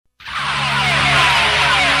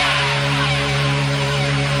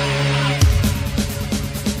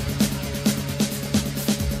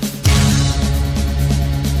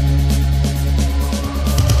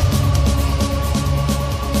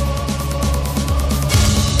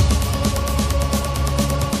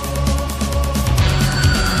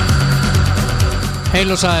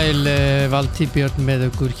Heil og sæl, Valtý Björn með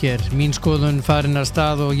ykkur hér. Mín skoðun farin af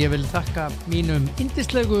stað og ég vil þakka mínum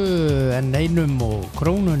yndislegu en einum og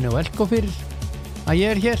krónunni og Elko fyrir að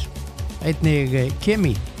ég hér. Einnig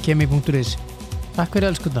kemi.is. Takk fyrir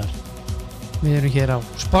elskunnar. Við erum hér á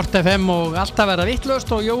Sport FM og alltaf verða vitlaust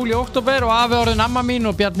og jól í október og afi orðin amma mín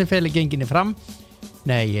og Bjarni Feli genginni fram.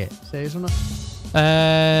 Nei, ég segi svona.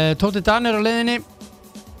 Tóti Dan á leiðinni.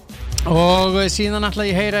 Og síðan ætla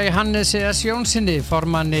ég heyra í Hannesi S. Jónssoni,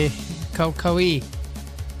 formanni KKÍ.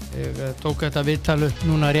 Ég tók þetta viðtalu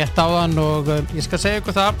núna rétt áðan og ég skal segja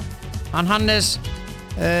ykkur það. Hannes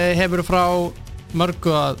hefur frá mörgu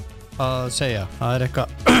að segja. Það eitthvað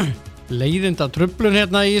leiðinda truflun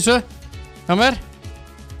hérna í þessu hjá mér.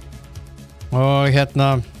 Og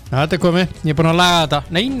þetta komið. Ég búinn að laga þetta.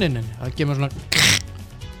 Nei, það kemur svona.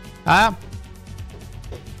 Jæja.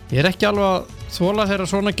 Ég ekki alveg að þola þegar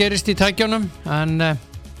svona gerist í tækjunum en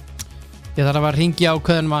ég þarf að hringja á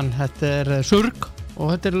ákveðin mann. Þetta surg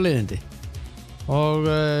og þetta leiðindi og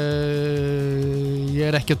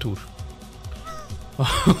ég ekki á túr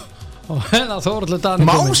og það Þórhallur Dan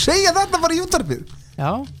Má segja þetta bara í útvarpið?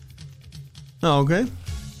 Já, ok.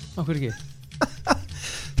 Okkur ekki?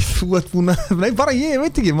 Þú ert búin að, nei bara ég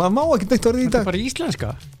veit ekki, maður má ekki neitt orðið í dag. Þetta bara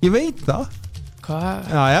íslenska? Ég veit það.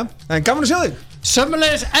 Hvað? Já, en gaman að sjá þig.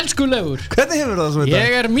 Sömulegis elskulegur. Hvernig hefur það svo þetta?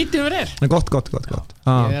 Ég mítið yfir Gott.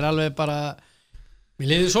 Ég alveg bara, mér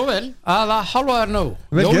liði svo vel að hálfa nóg.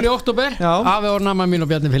 Jól í október, afi orðin amma mín og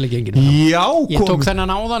Bjarni Feli genginni. Já, ég tók þennan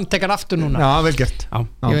áðan, tek hann aftur núna. Já, vel gert. Já,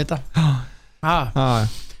 ég veit það.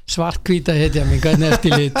 Svartkvíta hetja mín, hvernig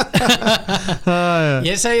eftir lit.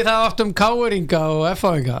 Ég segi það oft K-eringa og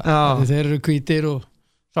F-eringa. Þeir eru hvítir og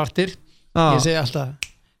svartir. Ég segi alltaf,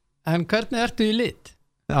 en hvernig ertu í lit?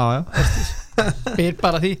 Já. Spyr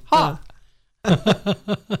bara því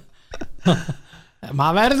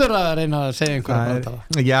maður verður að reyna að segja einhverja.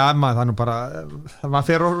 Já, það nú bara maður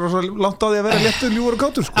fer svo langt á því að vera léttur, ljúfur og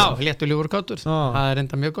kátur sko. Já, léttur, ljúfur og kátur. Það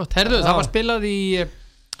enda mjög gott. Herðu, það var spilað í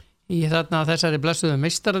þessari blessuðu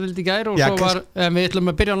meistaradeild í gær og svo við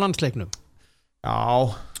ætlum að byrja á landsleiknum. Já.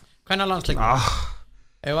 Hvenær landsleiknum?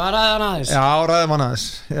 Ég var ræðan aðeins. Já, ræðum hann aðeins.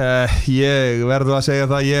 Ég verður að segja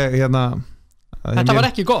það, þetta var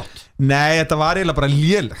ekki gott. Nei, þetta var eiginlega bara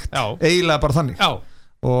lélegt. Eiginlega bara þannig. Já.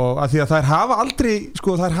 Og að því að þær hafa aldrei,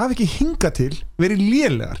 þær hafa ekki hingað til verið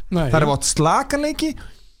lélegar. Þær hafa átt slakanleiki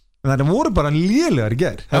en þær voru bara lélegar í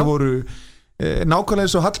gær. Þær voru nákvæmlega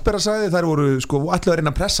eins og Hallberg sagði, þær voru allir að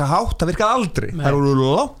reyna að pressa hátt, það virkaði aldrei. Þær voru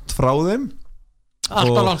langt frá þeim.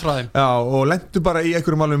 Alltaf langt frá þeim. Já, og lentu bara í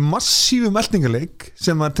einhverjum alveg massífum eltingaleik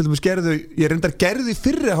sem að til dæmis ég reyndar gerði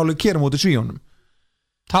fyrri hálfleik hér á móti Svíunum.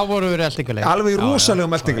 Það voru verið eltingaleik. Alveg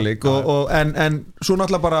rosalegum eltingaleik en svo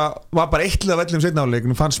náttúrulega var bara eittlið af vellinum seinna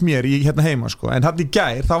hálfleiknum fannst mér í hérna heima en hann í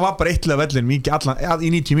gær, það var bara eittlið af vellinum í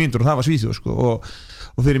 90 mínútur og það var Svíþjóð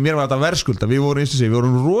og fyrir mér var þetta verðskulda. Við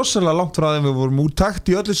vorum rosalega langt frá þeim, við vorum úr takt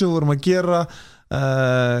í öllu sem við vorum að gera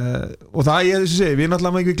og það við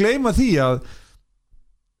náttúrulega má ekki gleyma því að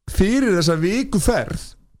fyrir þessa vikuferð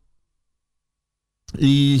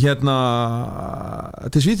í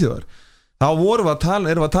til Svíþjóðar þá erum við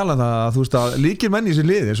að tala það að þú veist að líkir menn í þessu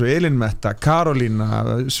liði eins og Elín Metta, Karolína,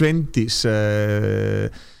 Sveindís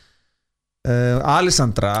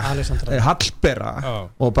Alessandra Hallbera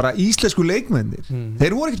og bara íslensku leikmennir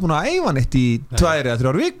þeir voru ekkert búin að æfa neitt í 2 eða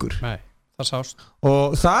 3 vikur. Nei, það sást.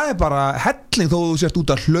 Og það bara helling þó þú sért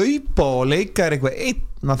út að hlaupa og leika eitthvað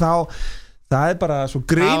einn þá það bara svo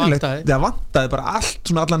greinilegt það vantaði bara allt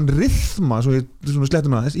svona allan rythma svona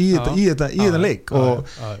slettum aðeins í þetta leik og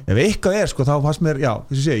ef eitthvað þá fannst mér,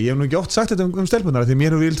 ég hef nú ekki oft sagt þetta stelpunar því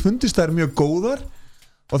mér hefur fundist þær mjög góðar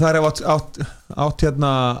og þær hef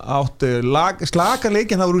átt slaka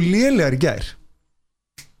leik en það voru lélegar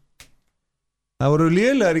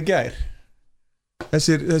í gær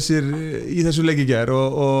þessir í þessu leik í gær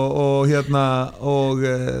og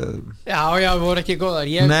já, voru ekki góðar.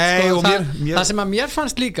 Það sem að mér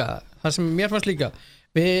fannst líka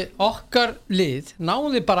við okkar lið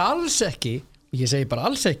náði bara alls ekki, ég segi bara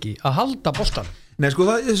alls ekki að halda boltan.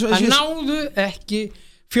 Það náðu ekki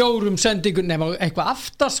 4 sendingur nema eitthvað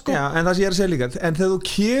aftast Já, en það sem ég að segja líka en þegar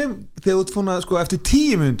þú fann að eftir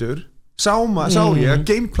 10 mínútur sá ég að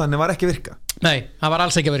gameplanin var ekki að virka. Nei, það var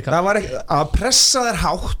alls ekki að virka. Að pressa þær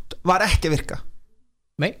hátt var ekki að virka.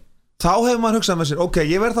 Nei. Þá hefur maður hugsað með sér,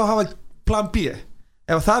 ég verð þá að hafa plan B.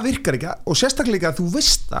 Ef það virkar ekki, og sérstaklega að þú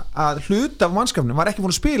veist að hluta af mannskapnum var ekki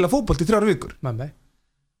búin að spila fótbolt í 3 vikur. Nei.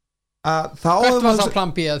 Hvert var það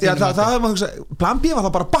plan B? Plan B var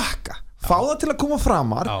það bara að bakka. Fá það til að koma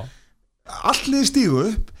framar. Allt liði stígu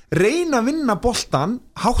upp, reyna að vinna boltan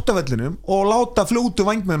hátt af vellinum og láta fljótu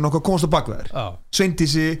vængmennum okkar komast á bakveðar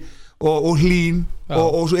Sveindísi og Hlín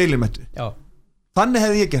og svo Eilímettu þannig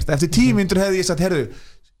hefði ég gert, eftir 10 mínútur hefði ég sagt herðu,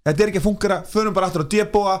 þetta ekki að fungera, förum bara aftur á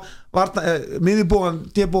debóa miðjubóan,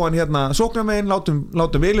 debóan hérna sóknarmegin,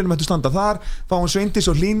 látum Eilímettu standa þar, fáum Sveindís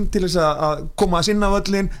og Hlín til þess að koma að sinna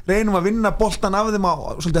völlin reynum að vinna boltan af þeim á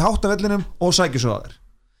svolítið hátt af vellinum og sækja svo að þér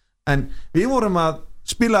en við vorum að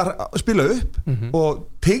spila upp og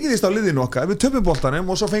tegiðist á liðinu okkar við töpum boltanum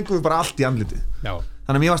og svo fengum við bara allt í andlitið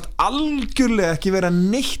þannig að mér varst algjörlega ekki vera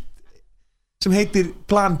neitt sem heitir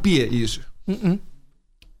plan B í þessu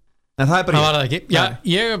en það bara það ekki. Já,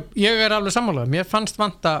 ég alveg sammála mér fannst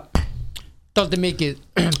vanta dálítið mikið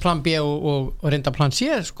plan B og reynda plan C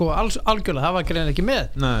sko algjörlega, það var greinilega ekki með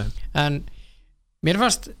en mér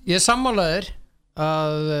fannst ég sammálaður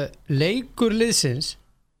að leikur liðsins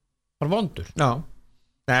var vondur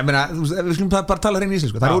Nei, meina, við skulum bara tala hrein í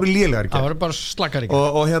íslensku það voru lélegar í gær það voru bara slakar í gær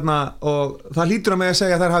og það lítur að mig að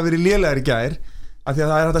segja að þær hafi verið lélegar í gær af því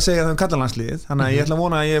að það hægt að segja það kallalandsliðið þannig að ég ætla að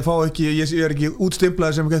vona að ég er ekki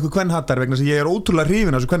útstimplaður sem eitthvað kvennhattar vegna þess að ég er ótrúlega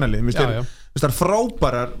hrifinn af þessu kvennalið það er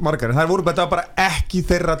frábærar margar en það voru bara ekki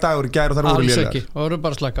þeirra dagur í gær og þær voru lélegar alls ekki, það voru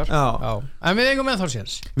bara slakar en við eigum með þá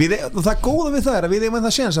séns það góða við það er að við eigum með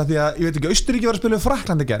það séns af því að ég veit ekki, Austurríki var að spila við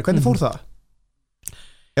Frakkland í gær hvernig fór það?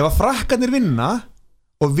 Ef að Frakkarnir vinna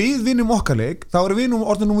og við vinnum okkar leik þá erum við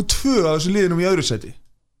orðin nummer 2 á þessu liðinum í öðru sæti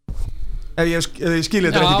ef ég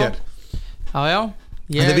skilja þetta ekki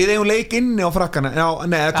Þegar við eigum leik inni á Frakkana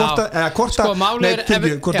hvort að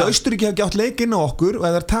Austurríki hef ekki átt leik inni á okkur og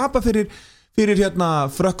ef það tapa fyrir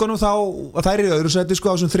hérna Frökkunum þá það er í öðru sæti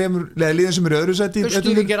sko á þessum 3 liðin sem eru í öðru sæti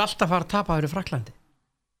Austurríki er alltaf að fara að tapa fyrir Frakklandi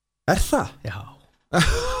Er það? Já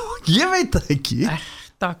Ég veit það ekki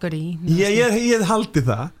Ég haldi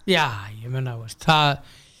það Já, ég menna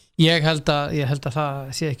ég held að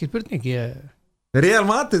það sé ekki spurning Real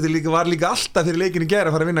Madrid var líka alltaf fyrir leikinu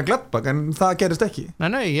gera að fara að vinna Gladbach en það gerist ekki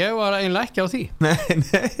Nei, ég var eiginlega ekki á því Nei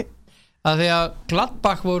að því að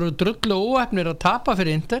Gladbach voru drullu óheppnir að tapa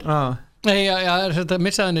fyrir Inter þetta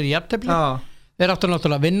missaðinir í jafntefli þeir áttu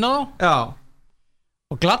náttúrulega að vinna þá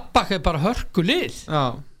og Gladbach er bara hörkulið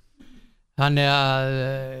þannig að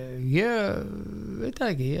ég veit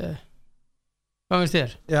það ekki hvað finnst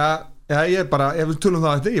þér? Já, ég bara, ef við tölum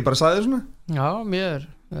það eftir, ég bara sagði það svona Já,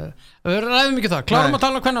 við ræðum ekki það klárum að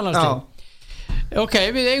tala um kvennalandsliðið ok,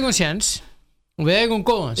 við eigum séns og við eigum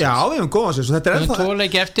góðan séns Já, við eigum góðan séns við eigum 2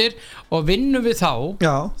 leiki eftir og vinnum við þá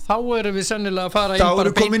erum við sennilega að fara þá erum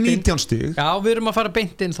við komið 19 stig Já, við erum að fara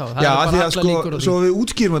beint inn þá Já, því að sko, svo við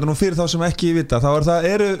útskýrum þetta nú fyrir þá sem ekki vita þá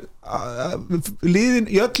eru liðin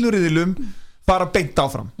í öllu riðilum fara beint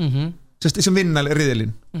áfram sem vinna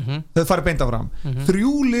riðilinn þau fara beint áfram 3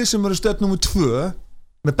 lið sem eru stödd nummer 2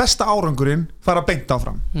 með besta árangurinn fara beint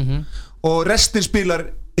áfram og restin spilar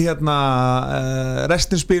í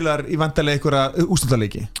vantarlega einhverja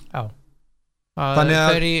úrslitaleiki Já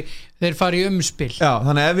þeir fara í umspil Já,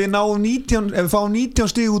 þannig að ef við fáum 19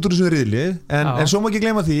 stig út úr þessu riðli en svo má ekki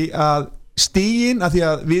gleyma því að stigin að því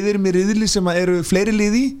að við erum í riðli sem eru fleiri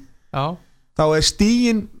liði þá er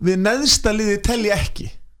stigin við neðsta liði telli ekki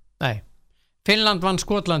Nei, Finnland vann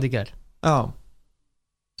Skotland í gær Já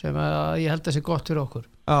sem ég held að sé gott fyrir okkur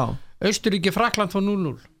Austurríki Frakkland fór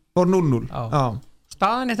 0-0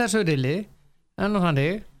 staðan í þessu riðli enn og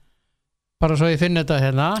þannig bara svo ég finn þetta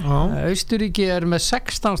hérna Austurríki er með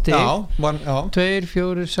 16 stig 2,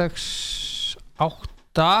 4, 6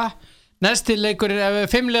 8 næsti leikur er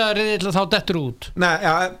 5 liða riðil þá dettur út Nei,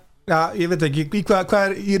 já, ég veit ekki hvað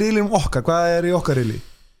er í riðlinum okkar, hvað er í okkar riðli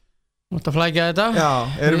Mátt að flækja þetta Já,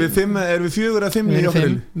 erum við 4 eða 5 í okkar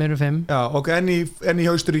riðli Við erum 5 Já, ok, enn í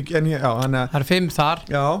Austurríki Það er 5 þar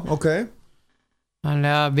Já, ok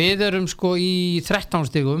Þannig að við erum sko í 13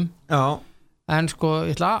 stigum Já En sko,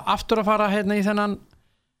 ég ætla aftur að fara hérna í þennan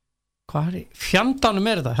Hvað er í fjandanum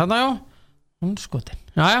er þetta? Hérna já Hún skotin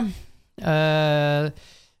Jæja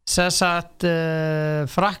Sess að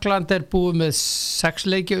Frakkland er búið með 6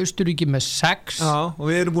 leiki Austurríki með 6 Já, og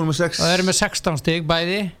við erum búið með 6 Og við erum með 16 stig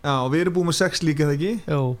bæði Já, og við erum búið með 6 líka þegar ekki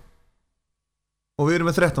Jú Og við erum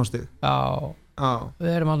með 13 stig Já,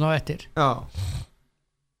 við erum að ná eftir Já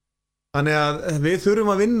Þannig að við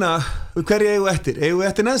þurfum að vinna Hverju eigum við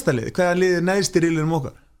eftir neðsta lið? Hvaða lið er neðst í riðlinum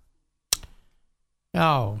okkar?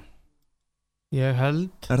 Já Ég held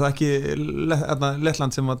Er það ekki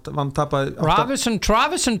Lettland sem vann tapaði Travison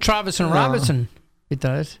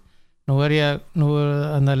Nú er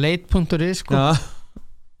leitpunktur sko.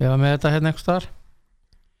 Ég var með þetta hérna einhvers þar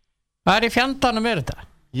Hvað er í fjandanum er þetta?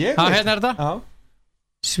 Hérna er þetta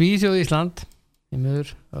Svíþjóð Ísland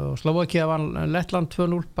og Slóvakía vann Lettland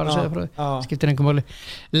 2-0 bara að segja frá því, skiptir engum máli.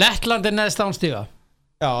 Lettland neðst án stiga.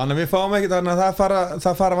 Já, þannig að við fáum ekki, þannig að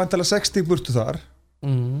það fara vantilega 60 burtu þar.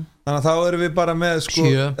 Þannig að þá erum við bara með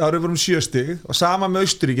þá erum við 7 stig og sama með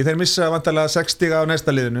Austurríki, þeir missa vantilega 6 stig á næsta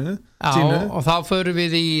liðinu sínu. Og þá förum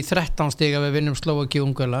við í 13 stig að við vinnum Slóvakíu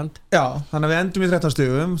Ungverjaland. Já, þannig að við endum í 13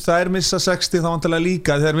 stigum, þær missa 6 stig þá vantilega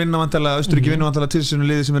líka, þeir vinna vantilega Austurríki vinna vantilega til sínu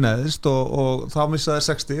liði sem er neðist og þá missa þeir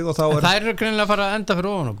 6 stig og þá þær eru greinilega að fara að enda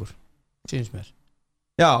fyrir ofan okkur, sýnist mér.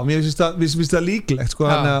 Já, mér finnst það líklegt sko,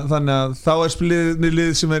 þannig að þá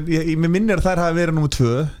lið sem mér minnir að þær hafi verið nummer 2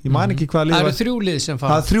 ég man ekki hvað lið það eru 3 lið sem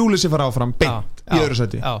fara það er 3 lið sem fara áfram, beint í öðru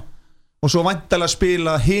sæti og svo væntanlega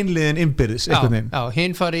spila hin liðin innbyrðis einhvern veginn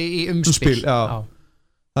hin fari í umspil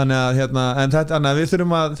þannig að við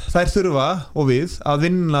þurfum að þær þurfa og við að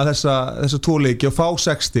vinna þessa 2 leiki og fá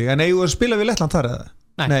 60 en eigum við að spila við Lettland þar eða?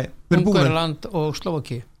 Nei, Ungverjaland og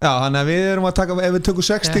Slóvakíu. Já, þannig að við erum að taka ef við tökum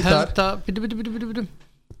 60 þar Bíddu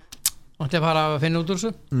ætla að fara að finna út úr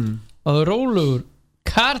þessu og rólegur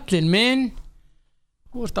Karlinn minn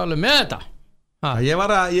þú ert alveg með þetta ég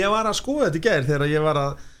var að skoða þetta í gær þegar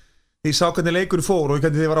ég sá hvernig leikur fór og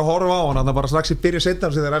hvernig ég var að horfa á hann þannig að bara strax ég byrja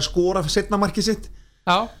setna þegar það er skora setna markið sitt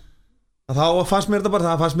þá fannst mér þetta bara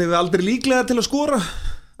það fannst mér aldrei líklega til að skora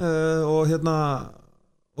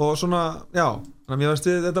og svona já þannig að mér veist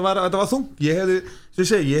þetta var þung ég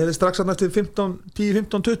hefði strax eftir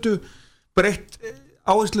 10-15-20 breytt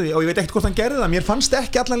áherslu og ég veit ekkert hvort hann gerði það mér fannst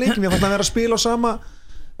ekki allan leikin, mér fannst hann vera að spila á sama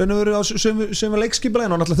á sömu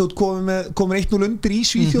leikskipulegin og náttúrulega þú komir 1-0 undir í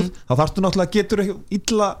Svíþjóð þá þarftu náttúrulega getur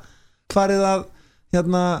illa farið að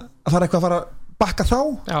fara eitthvað að fara að bakka þá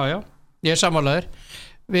Já, ég er sammálaður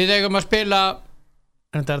við eigum að spila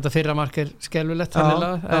þetta fyrra mark er skelfilegt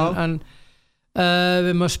en við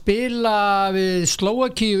erum að spila við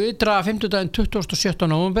Slóvakíu ytra 50. 27.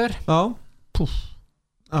 nóvember það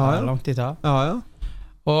er langt í það já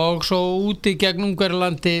og svo úti gegn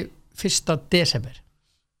Ungverjalandi 1. desember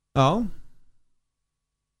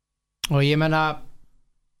og ég menna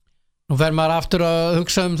nú fer maður aftur að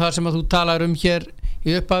hugsa það sem að þú talar hér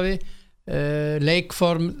í upphafi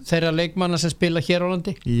leikform þeirra leikmanna sem spila hér á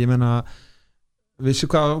landi ég menna vissu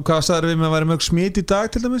hvað sagður við með að vera mjög smit í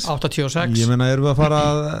dag til dæmis? 86 ég menna erum við að fara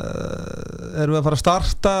að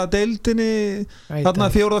starta deildinni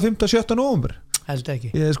þarna 4., 5., 7. nóvember held ekki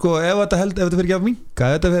sko, ef þetta fyrir ekki að minka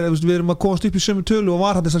við erum að komast upp í sömu tölu og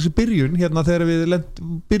var hann þess að byrjun þegar við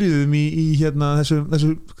byrjuðum í þessu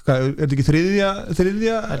er þetta ekki þriðja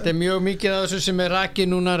þetta er mjög mikið af þessu sem er rakið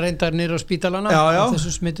núna reyndar niður á spítalana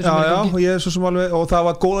þessu smittur sem er og ég er svo sem alveg og það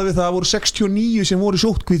var góða við það voru 69 sem voru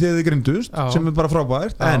sóttkví þegar þið grindust sem er bara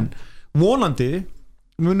frábært en vonandi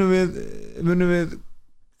munum við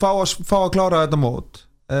fá að klára þetta mót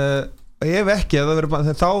ef ekki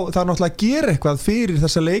þá náttúrulega gera eitthvað fyrir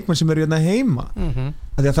þessa leikmenn sem eru hérna heima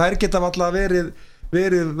því að þær geta alltaf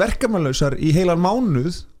verið verkefnalausar í heilan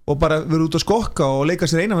mánuð og bara verið út að skokka og leika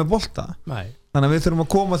sér eina með bolta þannig að við þurfum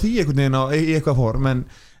að koma því einhvern veginn í eitthvað form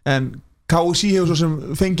en KSÍ hefur svo sem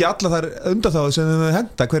fengi alla þær undanþáðu sem þau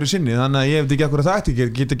henda hverju sinni þannig að ég veit ekki hvað það ekki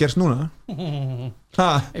geta gerst núna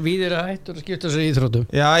Við erum hættur að skipta sér íþróttum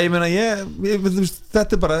Já, ég meina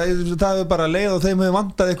þetta er bara leið og þeim hefur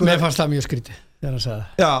vandað eitthvað Mér fannst það mjög skrítið þegar hann sagði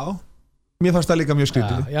Já, mér fannst það líka mjög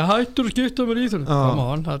skrítið Já, hættur að skipta mér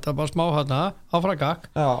íþróttum Þetta er bara smá áfragak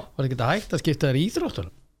og það geta hægt að skipta þér íþróttum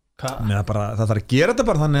Það þarf að gera þetta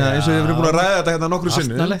bara þannig að eins og við erum búin að ræða þetta hérna nokkru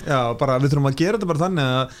sinni við þurfum að gera þetta bara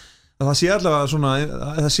þannig að það sé allavega svona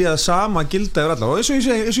það sé að sama gilda yfir allavega og eins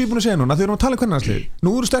og ég er búin að segja núna þegar við erum að tala kvennarslið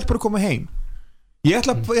nú eru stelpur að koma heim ég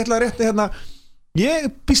ætla að rétta ég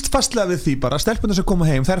býst fastlega við því bara stelpurnar sem koma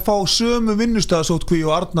heim þær fá sömu vinnustöðasóttkví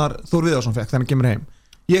og Arnar Þór Viðarsson fekk þegar hann kemur heim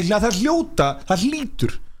ég ætla að það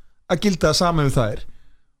hlýtur að gilda sama við þær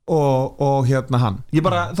og hann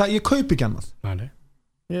ég kaupi ekki annað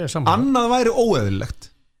annað væri óeðlilegt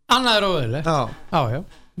já,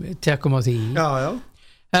 við tekum á því já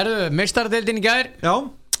Herðu, meistaradeildin í gær Já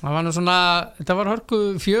Það var nú svona, þetta var hörku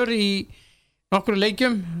fjör í nokkru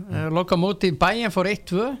leikjum Loka móti Bæinn fór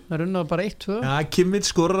 1-2 Það runnaði bara 1-2 Já, Kimmich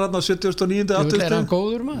skorar hann á 79. 80. Er hann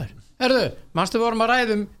góður maður Herðu, manstu vorum að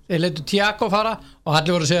ræðum Þeir leitu Thiago fara og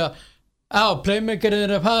allir voru að segja playmakerinn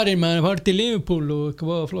er að fara maður fór til Liverpool og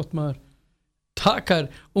eitthvað var flott maður Takar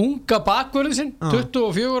unga bakvörðin sinn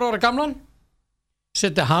 24 ára gamlan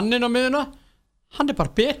Setti hann inn á miðuna Hann er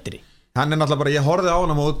bara betri Hann er náttúrulega bara, ég horfði á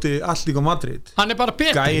hann á móti Atlético Madrid Hann er bara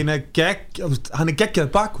betri Gæin hann er geggjað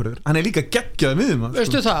bakvörður Hann er líka geggjað miðjumaður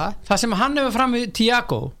Veistu það sem hann hefur fram við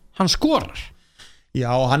Thiago Hann skorar Já,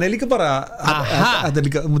 hann líka bara þetta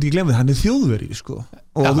líka, múti ekki glemja, hann þjóðveri sko.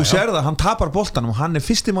 Og þú sér það, hann tapar boltanum og hann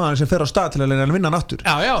fyrsti maður sem fer á stað til að vinna hann aftur.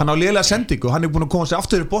 Hann á lélega sendingu, hann búin að koma sér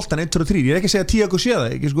aftur í boltan 1, 2 og 3, ég ekki að segja Tiago sé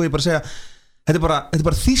það ekki, sko, ég bara segja þetta er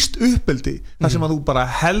bara þýst uppeldi þar sem að þú bara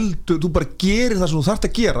þú bara gerir það sem þú þarft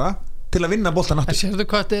að gera til að vinna boltan aftur. Sérðu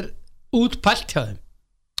hvað þetta er útpælt hjá þeim?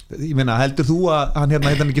 Ég meina, heldur þú að hann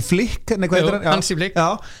heitir hann ekki Flick? Hansi Flick.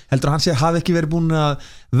 Já, heldur hann hafi ekki verið búin að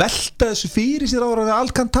velta þessu fyrir sér ára að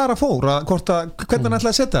Alcantara fór, hvernig hann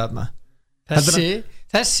ætlaði að setja þarna?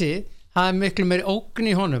 Þessi hafi miklu meiri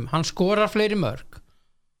ógn í honum, hann skorar fleiri mörg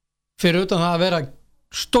fyrir utan það að vera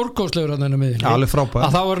stórkostlegur á þennan miðli, alveg frábær,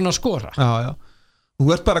 að þá er hann að skora. Já.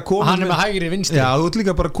 Þú ert bara komin hann með hægri vinstri. Já, þú ert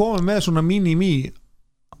líka bara komin með svona mini-me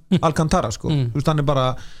Alcantara sko, þú veist, hann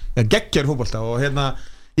bara geggjar fótbolta og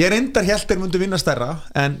ég reyndar hélt þeir myndu vinna stærra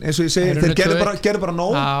en eins og ég segi, þeir gerðu bara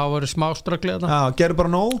nóg. Já, voru smá strögglega þarna. Já, gerðu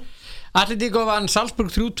bara nóg. Atletico vann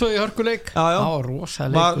Salzburg 3-2 í hörkuleik. Já.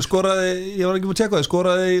 Rosaleg. Skoraði, ég var ekki búin að tjekka það,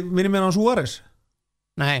 skoraði minni með hann Suárez?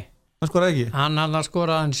 Nei. Hann skoraði ekki? Hann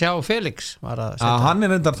skoraði hann Sjá Felix var að setja. Hann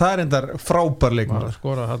það er reyndar frábær leikmaður. Hann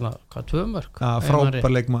skoraði hann, 2 mörg? Já,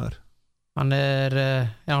 frábær leikmaður. Hann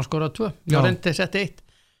hann skoraði 2. Llorente setti 1.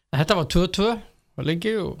 Þetta var 2-2, var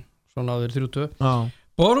lengi og svo náður 3-2. Já.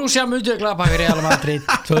 Borussia Mönchengladbach Real Madrid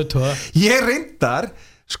 2-2. Ég reyndar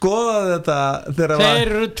skoðaði þetta þegar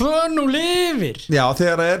þeir eru 2-0 yfir. Já,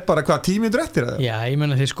 þegar það er bara 10 mínútur eftir það. Já, ég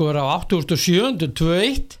meina þeir skora á 87.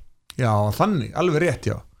 2-1. Já, þannig, alveg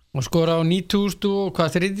rétt, já. Og skora á 9000 og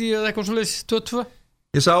 3 eða eitthvað svoleiðis 2-2.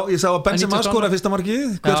 Ég sá að Benzema skora fyrsta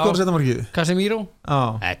markið. Hver skora setna markið? Casemiro. Já.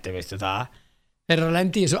 Þetta veistu það. Þeir eru að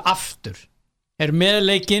lendi í þessu aftur. Þeir eru með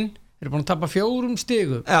leikinn. Þeir eru búin að tapa 4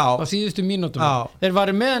 stigum á síðustu mínútum. Þeir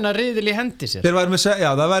varu með hennar riðil í hendi sér. Þeir varu með,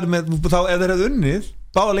 það væri með, þá ef þeir hefðu unnið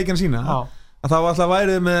báða leikina sína, að þá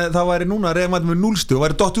alltaf væri núna reyðmætt með 0 stig og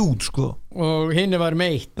væri dottið út, sko. Og hinni var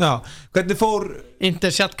með 1. Já, hvernig fór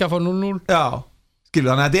Inter Sjatka fór 0-0. Já, skilu,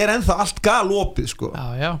 þannig að þetta er ennþá allt galopið, sko.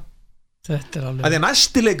 Já, þetta er alveg. Það er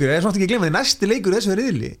næsti leikur, ég er svona ekki að glemma því, næsti leikur þessu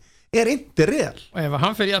riðli er Inter Real. Og ef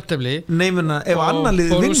hann fer í jafntefli ef annar lið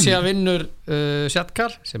vinnur Borussia vinnur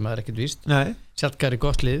Sjatkar, sem er ekkert víst. Nei. Sjatkar er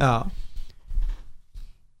gott lið. Já.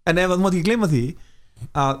 En ef þú mátt ekki gleyma því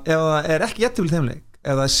að ef það er ekki jafntefli þeim leik,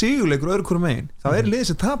 ef það er sigurleikur öðru hvorum megin, þá er liðið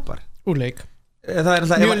sem tapar úr leik. Það er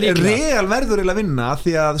alltaf, ef Real verður að vinna af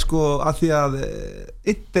því að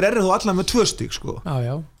Inter er þó allar með 2 stig, sko.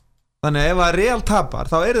 Já. Þannig að ef að Real tapar,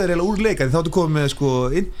 þá er það Real úr leika, þá ertu komið með, sko,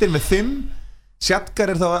 Inter með 5, Sjatkar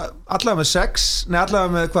er þá allavega með 6, allavega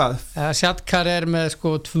með hvað? Sjatkar er með,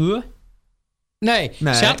 sko, 2. Nei.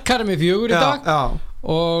 Sjatkar er með 4 í dag. Já.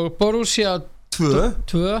 Og Borussia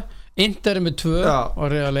 2. Inter er með 2 og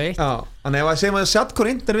Real 1. Já. Þannig ef að segjum að Sjatkar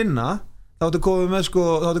og Inter vinna, þá ertu komið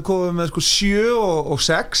með 7 og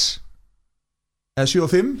 6 eða 7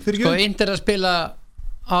 og 5 fyrir ekki. Sko Inter að spila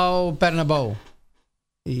á Bernabéu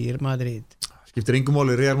í Madrid. Skiptir engum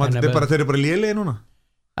máli, Real Madrid þeir eru bara lélegir núna.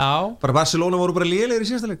 Já. Bara Barcelona voru bara lélegir í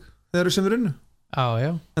síðasta leik. Þeir eru sem við runnu.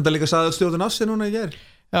 Já. En það líka saði stjórn Assi núna í gær.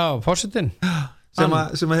 Já, forsetinn. Sem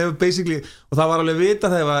að hefur basically, og það var alveg vita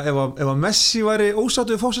það ef að Messi væri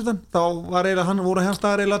ósáttu við forsetann, þá var voru hans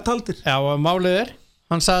dagar eiginlega taldir. Já, og málið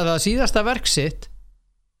hann sagði að síðasta verk sitt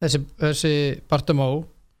þessi Bartomeu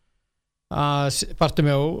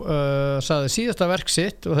sagði síðasta verk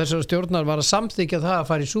sitt og þessar stjórnar var að samþykja það að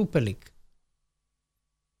fara í Super League.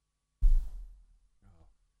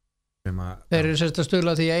 Þeir eru sérst að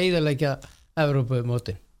stuðla því að eyðileggja Evrópu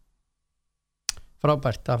mótin.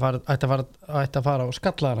 Frábært, ætti að fara og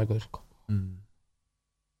skalla hana guð, sko.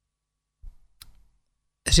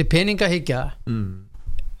 Þessi peningahyggja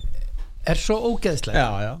er svo ógeðslega.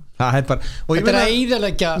 Já. Það er bara, og þetta er að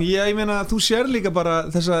eyðileggja. Já, ég meina, þú sér líka bara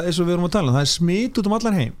þessa, eins og við erum að tala, það er smit út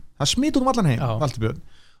allan heim. Valtibjörn.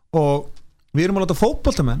 Og við erum að láta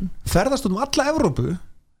fótboltamenn ferðast út alla Evrópu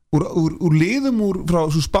úr liðum frá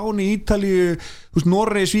Spáni, Ítalíu,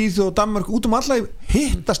 Noregi, Svíþjóð og Danmörk, út alla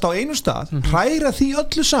hittast á einu stað, hræra því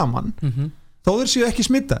öllu saman, þó þeir séu ekki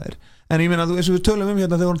smittaðir. En ég meina, eins og við tölum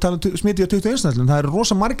hérna þegar við tala smiti á 21. Það eru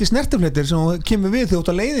rosa margir snertifletir sem kemur við þegar þú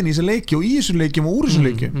ert að leiðin í þessu leiki og í þessu leikjum og úr þessu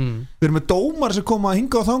leikjum. Við erum með dómar sem koma að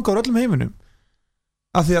hinga og þanga úr öllum heiminum.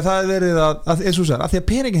 Af því að það er verið eins og sér, af því að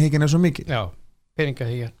peningahyggjan er svo mikil. Já,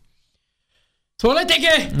 peningahyggjan. Þú leit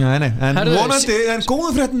ekki. Nei, en vonandi, en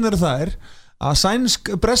góðu fréttin það að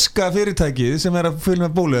sænsk-breska fyrirtækið sem er að fylgja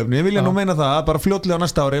með bóluefni, ég vilja nú meina það að bara fljótlega á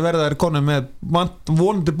næsta ári verða þær konum með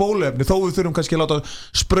vonandi bóluefni, þó við þurfum kannski að láta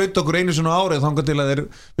sprauta okkur einu svona árið þangað til að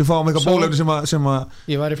við fáum eitthvað bóluefni sem að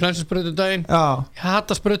ég var í flensasprautu daginn, ég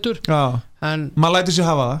hata sprautur, en maður lætur sér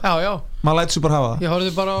hafa það. Já. Maður lætur sér bara hafa það. Ég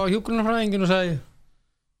horfði bara á hjúkrunarfræðingin og sagði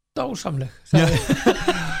dásamleg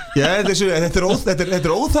þetta er óþægilegt,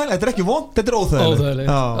 þetta er ekki vont, þetta er óþægilegt.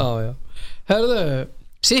 Já. Herðu,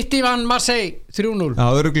 City vann Marseille 3-0. Já,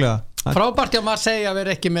 örugglega. Frábært hjá Marseille að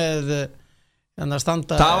vera ekki með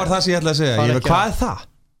standa. Það var það sem ég ætlaði að segja. Hvað er það?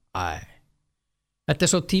 Þetta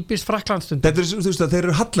er svo típist Frakklandsstund. Þetta er, þú veist að þeir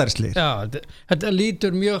eru hallærislegir. Já, þetta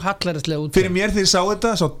lítur mjög hallærislega út. Fyrir mér þegar ég sá þetta,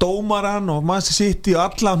 sá dómaran og Manchester City og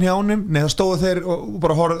alla á njánum, það stóðu þeir og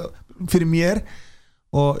bara horfðu fyrir mér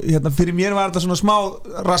og fyrir mér var þetta svona smá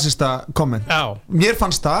rassista komment. Já. Mér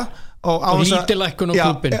fannst það og lítilækkun á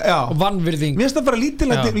klúbbin og vanvirðing. Mér finnst það bara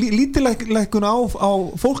lítilækkun á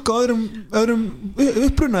fólk á öðrum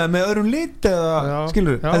upprunaði með öðrum lit eða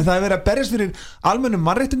skilur, en það er verið að berjast fyrir almennum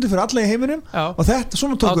mannréttindi fyrir alla í heiminum og þetta,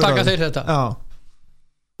 svona tókur taka þeir þetta.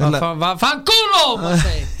 Fangulo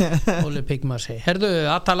Olympique Marseille. Herðu,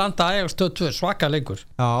 Atalanta Ajax 2-2, svaka leikur.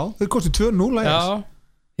 Já, þeir kosti 2-0 Ajax.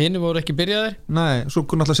 Hinn voru ekki byrjaðir. Nei, svo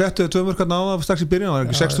náttúrulega settu þau 2 mörk á það strax í byrjun, það var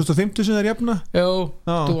ekki 6050 sem þeir jafna. Jú,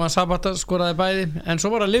 Duan Zapata skoraði bæði, en svo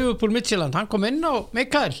var það Liverpool Midtjylland, hann kom inn á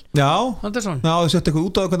Mikael Andersson. Já, þau settu eitthvað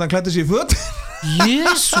út á hvernig hann klæddi sig í föt.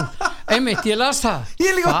 Jésu, einmitt, ég las það.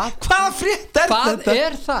 Ég líka, hvaða frétt er þetta? Hvað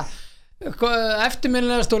er það?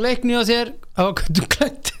 Eftirminnilegast og leikni á þér á hvernig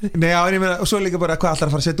klæddi. Nei, já, en ég meina, og svo líka bara hvað ætlar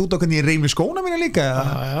að fara að setja út á hvernig ég reymi skóna mína líka.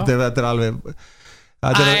 Þetta er alveg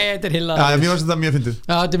þetta er hillað. Já, mér finnst þetta mjög fyndið.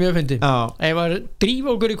 Já, þetta er mjög fyndið. Ég var drífa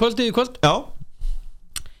okkur í kvöld. Já.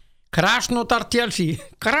 Krasnodar Chelsea.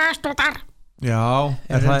 Krasnodar. Já.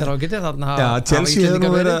 Chelsea hefur nú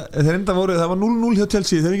verið, þeir enda voru, það var 0-0 hjá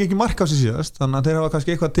Chelsea, þeir ekki mark á sig síðast, þannig að þeir hafa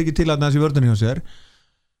kannski eitthvað tekið til að þessi vörðunni hjá sér.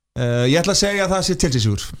 Ég ætla að segja að það sé Chelsea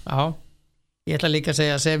sigur. Já. Ég ætla líka að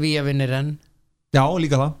segja að Sevilla vinnir enn. Já,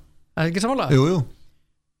 líka það. Er það ekki sammála? Jú.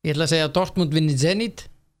 Ég ætla að segja að Dortmund vinnir Zenit.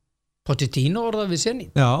 Pochettino orðað við Zenit.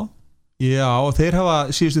 Já, og þeir hafa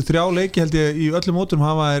síðustu 3 leiki held ég í öllum mótum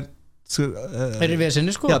hafa þeir eru við sinni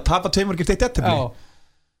sko. Já, tapa 2 mörk eftir 1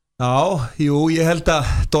 Já, jú, ég held að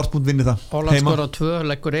Dortmund vinni það. Holland skora 2,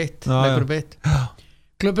 leggur 1, leggur 1.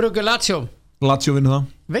 Club Brugge Lazio vinni það.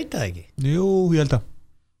 Veit það ekki? Jú, ég held að.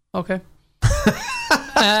 Ok.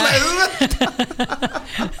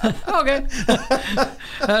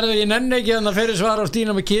 Herðu, ég nenni ekki þannig að fyrir svar á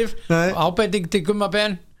Stína með Kiev. Ábending til Gumma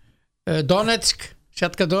Ben. Donetsk,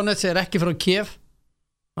 Shakhtar Donetsk er ekki frá Kiev.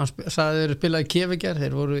 Hann sagði þeir spilaði Kiev ekki,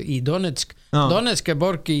 þeir voru í Donetsk. Donetsk er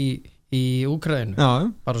borg í Úkraínu.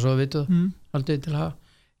 Bara svo við vitum haldið til að hafa.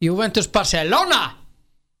 Juventus Barcelona.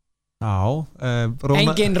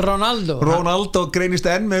 Engin Ronaldo greinist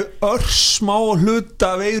enn með örsmá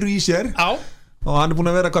hluta veiru í sér. Og hann er búin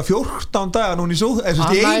að vera 14 daga núna í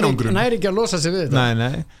einangrun. Hann er ekki að losa sig við þetta.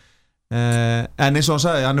 Nei. En eins og hann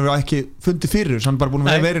sagði, hann hefur ekki fundið fyrir þessu, hann er bara búin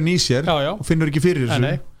að vera í sér og finnur ekki fyrir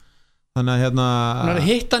þessu. Þannig að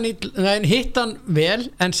hann hitt hann vel,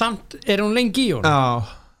 en samt er hún lengi í honum.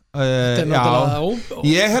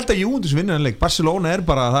 Ég held að Juventus vinnur hann leik. Barcelona er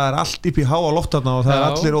bara, það er allt upp í háa loft þarna og það er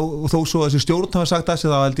allir, og þó svo þessi stjórn hafa sagt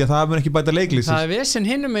þessi, þá held ég að það mun ekki bæta leiklýsir. Það er vesen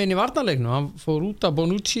hinum meginn í varnarleiknum, hann fór út af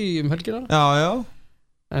Bonucci helgina.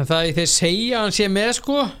 En það þeir segja hann sé með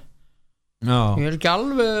sko. Ég er ekki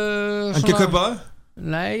alveg ekki að kaupa það?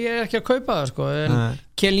 Nei, ég er ekki að kaupa það sko, en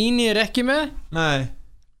Chiellini er ekki með. Nei.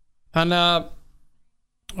 Þannig að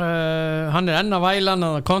hann er enn að væla, hann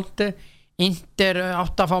að Conte Inter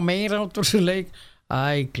átt að fá meira út úr þessu leik.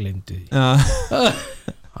 Gleymdu því.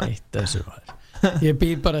 Hætt þessu maður. Ég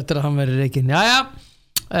býð bara eftir að hann verið reikin.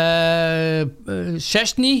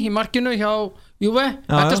 Szczesny í markinu hjá Juve.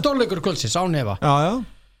 Þetta er stórleikur kvöldsins á nefa.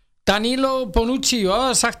 Danilo Bonucci, það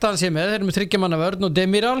er sagt að hann sé með. Þeir eru með 3 manna vörn og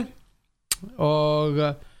Demiral og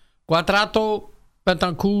Quadrato,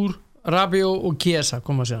 Bentancur, Rabiot og Chiesa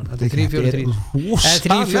koma sér. Þetta er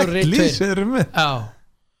 3-4-3. Já.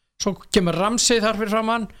 Svo kemur Ramsey þar fyrir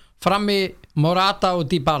framann, frammi Morata og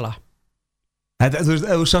Dybala. Þú veist,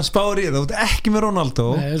 ef þú samt spáir í það, þú ert ekki með Ronaldo.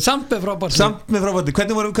 Nei, samt með frábært.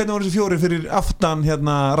 Hvernig voru þessi 4 fyrir aftan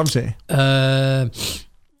Ramsey?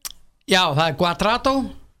 Já, það er Quadrato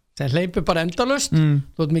sem hleypur bara endalaust.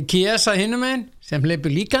 Þú ert með Chiesa hinum megin sem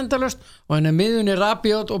hleypur líka endalaust og henni miðunni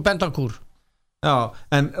Rabiot og Bentancur. Já,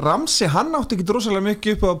 en Ramsey hann átti ekki rosalega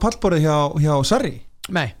mikið upp á pallborðið hjá Sarri.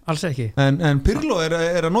 Nei, alls ekki. En Pirlo er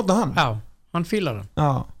að nota hann. Já, hann fílar hann.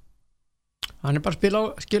 Hann er bara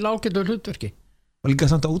að skila ágætu hlutverki. Og líka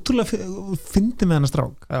samt að útrúlega fyndi með hann að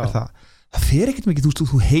strák. Það fer ekkert mikið,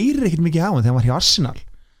 þú heyrir ekkert mikið á hann þegar hann var hjá Arsenal.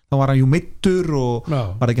 Þá var hann jú meiddur og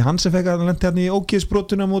var ekki hann sem fekk að lenda hérna í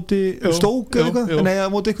ógeðsbrotuna móti Stoke eða eitthvað? Nei,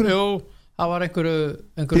 móti einhverju? Jú, það var einhverju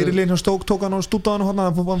Fyrirliðin hjá Stoke tók hann og stútaði hann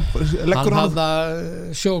og hann leggur hann. Hann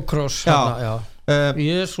hafði sjókross. Já.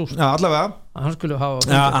 Jesús allavega hann skulle hafa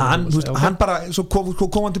hann bara, svo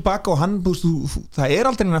kom hann tilbaka og hann, það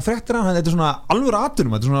aldrei neina fréttir hann, þetta svona alveg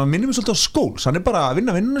atvinnum, þetta svona minnum svolítið á Skóls, hann bara að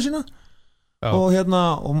vinna vinnuna sína og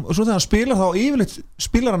og svo þegar hann spilar þá yfirleitt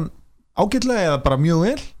spilar hann ágætlega eða bara mjög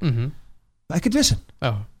vel ekkert vesen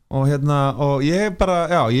og ég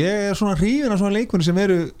bara, ég svona hrifin af svona leikmenni sem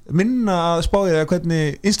eru minna að spáði eða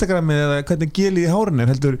hvernig Instagramið eða hvernig gelið í hárinu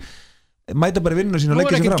heldur mæta bara vinnuna sína og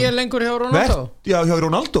leggja sig fram. Nú ekki lengur hjá Ronaldo? Já, hjá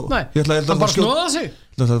Ronaldo. Nei, hann bara snóða sig.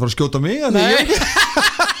 Það var að skjóta mig Nei,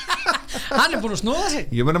 hann búin að snóða sig.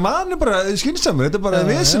 Ég meina, maður bara skynsamur, þetta bara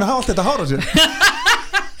vesen að hafa allt þetta hár á sér.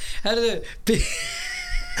 Herðu,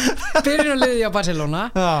 byrjunarliðið á Barcelona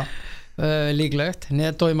líklegt,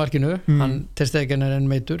 Neto í markinu hann Ter Stegen enn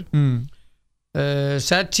meitur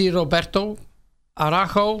Sergi Roberto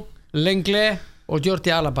Araujo, Lenglet og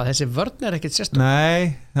Jordi Alba, þessi vörn ekkert sérstök.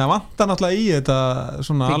 Nei, það vantar náttúrulega í þetta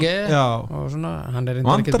svona Piqué og svona, hann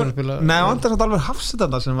reyndar ekkert búin að spila. Nei, vantar svona alveg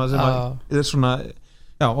hafsetanda sem er svona,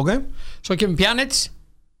 ok. Svo kemur Pjanic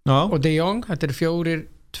og De Jong, þetta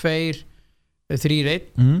 4-2-3-1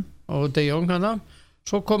 og De Jong hann.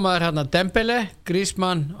 Svo komaður hérna Dembele,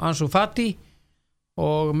 Griezmann, Ansu Fati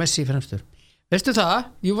og Messi fremstur. Veistu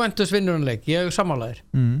það? Juventus vinnur hann leik, ég sammálaðir.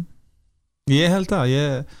 Ég held að,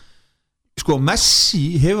 sko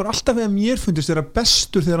Messi hefur alltaf við að mér fundist vera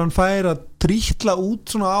bestur þegar hann fær að trítla út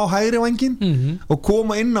svona á hægri vængin og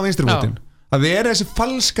koma inn á vinstri fótinn að vera þessi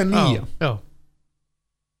falska nýja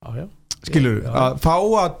skilur að fá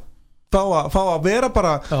að vera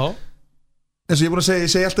bara eins og ég er búin að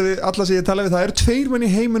segja alltaf við alla sem ég tala við, það eru 2 menn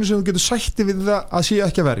í heiminu sem þú getur sætti við það að séu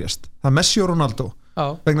ekki að verjast, það er Messi og Ronaldo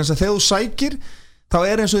vegna þess að þegar þú sækir þá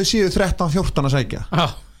er eins og þið séu 13-14 að sækja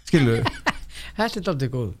skilur við Þetta alltaf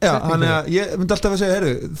góð. Já, þannig að ég myndi alltaf að segja,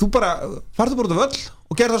 heyrðu, þú bara farðu bara út af völl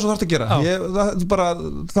og gerð það svo þarft að gera.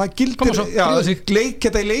 Það gildir,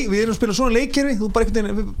 við erum að spila svona leikkerfi, þú bara einhvern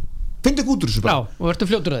veginn, finnst ekki út úr þessu bara. Já, og ertu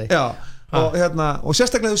fljótur að því. Já, og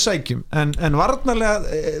sérstaklega þú sækjum, en varnarlega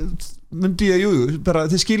myndi ég, bara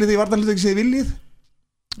þið skiljið því varnarlega ekki sem þið viljið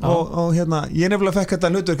og ég nefnilega fekk þetta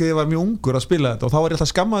hlutverk þegar ég var mjög ungur að spila þetta og þá var ég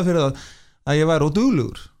alltaf skammaði fyrir það að ég væri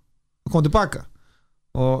óduglegur að koma tilbaka.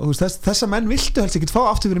 Og þú veist, þessa menn viltu helst ekki fá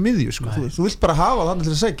aftur fyrir miðju sko. Þú vilt bara hafa þannig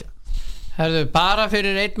til að segja. Herðu, bara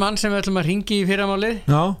fyrir einn mann sem við ætlum að ringi í fyrramálið.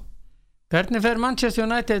 Hvernig fer Manchester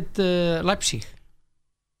United Leipzig?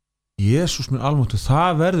 Jésús minn almáttur,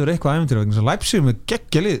 það verður eitthvað ævintýri vegna þess að Leipzig er með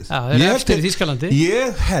geggja lið. Þeir eru eftir í Þýskalandi. Ég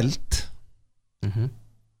held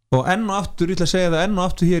og enn og aftur, ég ætla að segja það enn og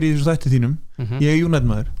aftur hér í þessu þætti þínum ég er United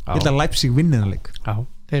maður, ég held að Leipzig vinni þennan leik.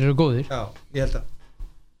 Þeir eru góðir. Já, ég held að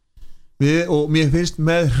og mér finnst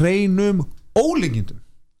með hreinum ólíkindum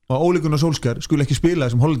og Ole Gunnar Solskjær skulle ekki spila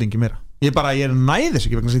þessum hollendingi meira ég er næðis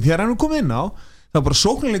ekki vegna þess að þegar hann komið inn á það var bara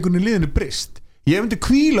sóknarleikurinn í liðinu brist ég myndi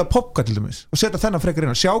hvíla Popka til dæmis og setja þennan frekar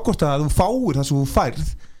inn og sjá hvort að þú fáir það sem þú færð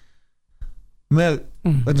með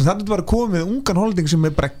þannig að bara komið með ungan hollending sem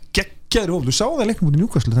er bara geggjaður og þú sá það leiknum út í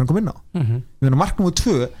Newcastle þegar hann kom inn á við marknum úr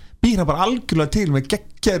 2 býr hann bara algjörlega til með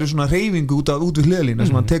geggjaður svona reyfingu út við hliðalína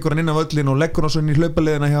sem hann tekur hann inn á völlin og leggur hann svo inn í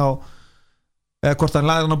hlaupaleðina hjá eða hvort hann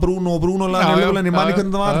lagði hann á Bruno og Bruno lagði hann í lögulegni, ég manni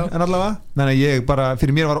hvernig það var en allavega, þannig að ég bara,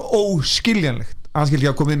 fyrir mér var óskiljanlegt að hann skildi ekki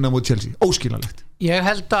að koma inn á móti Chelsea, óskiljanlegt ég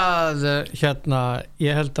held að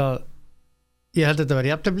ég held að þetta verði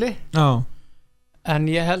jafntefli en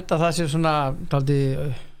ég held að það sé svona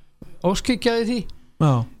óskikjaði því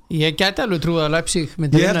ég gæti alveg trúið að Leipzig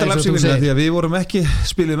myndi ég held að Leipzig vinna því að við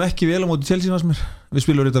spilum ekki vel á móti Chelsea við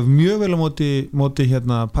spilum þetta mjög vel á móti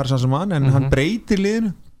Paris Saint-Germain en hann breytir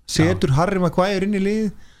liðinu setur Harry Maguire inn í lið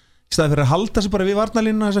í staði fyrir að halda sig bara við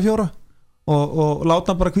varnarlínuna þessa 4 og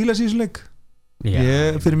láta hann bara hvíla sig í þessu leik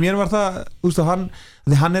fyrir mér var það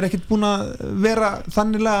hann er ekkert búin að vera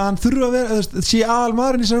þannig að hann þurfa að vera sé aðal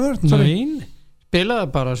maðurinn í þessari vörn Nein,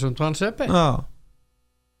 spilaði bara sem Tvan Seppi hann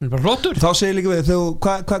er bara flottur þá segir líka við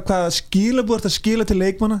hvað skilabúð er þetta skila til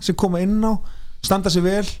leikmanna sem koma inn á standa sig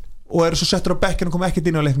vel og eru svo settur á bekkinu og koma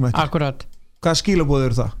ekkert inn á leikmann akkurat hvað skilabúð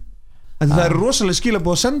eru það en það er rosalega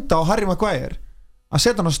skilabúð að senda á Harry Maguire að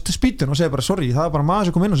setja hann á spýtun og segja bara sorry, það er bara maður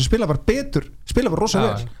sem kom inn og sem spila bara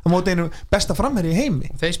rosalega vel það móti einu besta framherji í heimi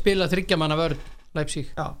þeir spila 3 manna vörn Leipzig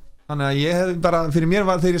þannig að ég hef bara, fyrir mér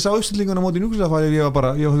var þegar ég sá uppstillinguna móti í Newcastle ég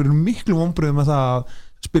hef verið miklu vonbrigði með það að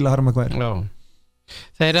spila Harry Maguire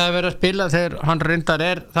þeir að vera að spila þegar hann reyndar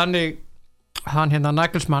er þannig hann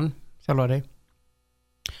Nagelsmann þjálfari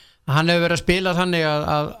hann hefur verið að spila þannig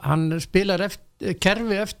að hann spilar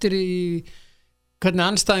kerfi eftir í hvernig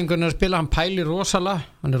anstæðingun er að spila hann pælir rosalega,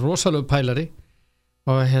 hann er rosalega pælari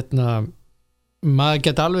og maður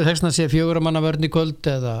geta alveg þess að sé 4 manna vörn í kvöld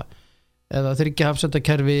eða eða 3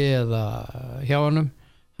 hafsentakerfi eða hjá honum,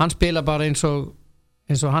 hann spila bara eins og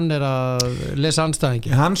hann að lesa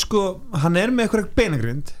andstæðingi. Hann með eitthvað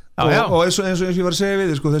beinagrind og eins og ég var að segja við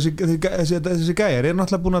þig sko, þessi gæjar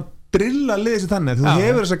náttúrulega búin að drilla liðið sér þannig þú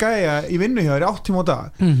hefur þessa gæja í vinnu hjá þér 8 tíma á dag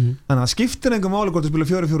þannig að skiptir engum máli hvort þú spila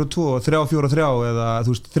 4-4-2, 3-4-3 eða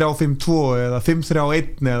 3-5-2 eða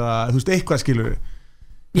 5-3-1 eða eitthvað skilur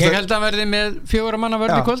ég held að verði með 4 manna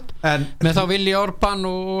vörð í kvöld með þá Willi Orban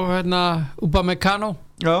og Upamecano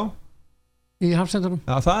í hafsendarum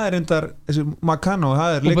það reyndar þessi Macano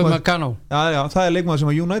það leikmaður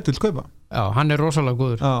sem að United vil kaupa hann rosalega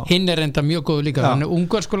góður hinn reynda mjög góður líka hann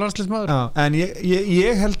ungverskur landsliðsmaður en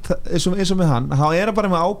ég held eins og með hann er bara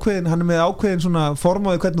með ákveðin hann með ákveðin svona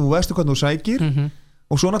formáði hvernig þú veistu hvernig þú sækir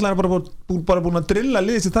og svo náttúrulega bara búin að drilla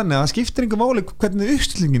liðið sér þannig að það skiptir einhver máli hvernig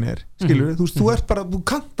uppstillingin skilur þú ert bara, þú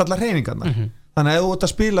kannt allar hreyfingarna þannig að ef þú ert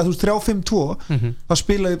að spila 3-5-2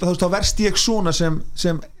 þá verst ég svona sem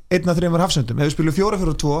 1-3 hafsendum ef þú spilur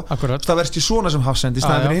 4-4-2 þá verst ég svona sem hafsend í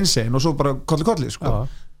staðin fyrir hinsegin og svo bara kolli sko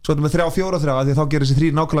svo þetta með 3-4-3 því þá gerir þessi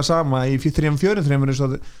 3 nákvæmlega sama í 3-4-3 svo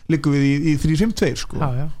liggum við í 3-5-2 sko.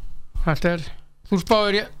 Þetta þú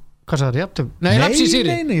spáir hvað sagði það? Nei,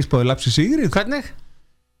 ég spáði Lapsi Sigri hvernig?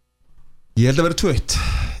 Ég held að vera 2-1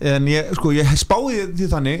 en ég spáði því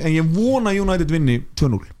þannig en ég vona United vinni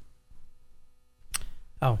 2-0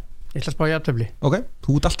 ég ætla að spá jafntefli ok,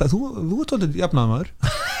 þú ert alltaf jafnaðamaður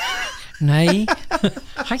nei,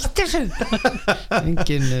 hætti þessu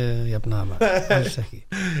engin jafnaðamaður alls ekki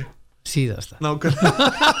síðasta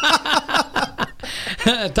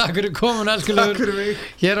takk fyrir komin elskulegur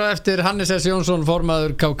hér á eftir Hannes S. Jónsson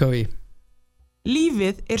formaður KKÍ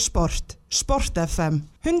Lífið sport FM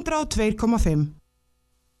 102,5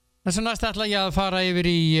 þessu næst ætla ég að fara yfir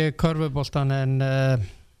í körfuboltan en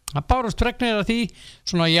það bárust fregnir af því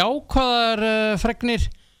svona jákvæðar fregnir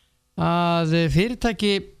að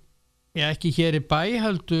fyrirtæki ekki hér í bæ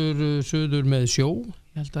heldur suður með sjó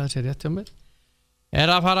ég held að það sé rétt hjá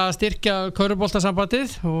mér að fara að styrkja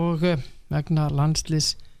körfuboltasambandið og vegna landsliðs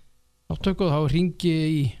þáttöku þá hringi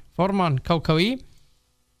í formann KKÍ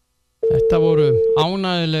þetta voru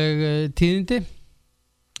ánægjuleg tíðindi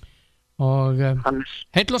og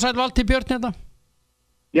heill og sæl Valtý Björn þetta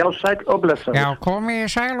já sæl og blessar já komi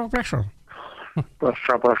sæl og blessar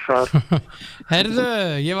blessar herðu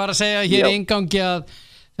ég var að segja hér í inngangi að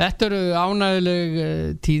þetta eru ánægjuleg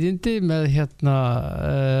tíðindi með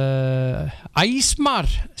Æsmar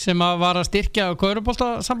sem var að styrkja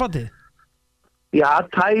körfuboltasambandið. Já,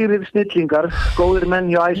 tærir snillingar, góðir menn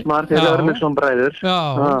hjá Æsmar, þeir eru Örlygsson bræður. Já,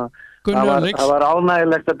 Gunnar Örlygs. Það var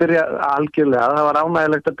ánægjulegt að byrja, algjörlega, það var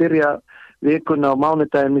ánægjulegt að byrja vikuna á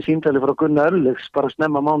mánudaginn með símtali frá Gunnar Örlygs, bara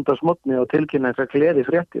snemma mánudagsmotni og tilkynna eitthvað gleði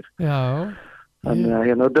fréttir. Já. Þannig að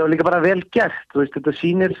það var líka bara vel gert, þú veist, þetta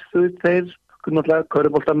sýnir þeir náttúrulega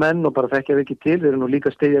körfuboltamenn og bara þekkja við ekki til, við erum nú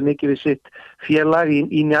líka styðja mikið við sitt félag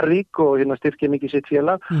í Njarðvík og styrkja mikið sitt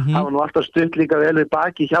félag, það var nú alltaf stutt líka vel við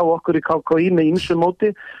baki hjá okkur í KKÍ með ýmsu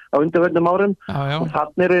móti á undanförnum árum og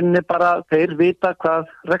þannig er bara, þeir vita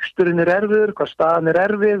hvað reksturinn erfiður, hvað staðan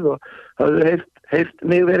erfið og það hefur heyrt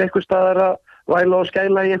mig verið eitthvað staðar að væla og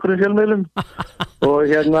skæla í einhverjum fjölmiðlum og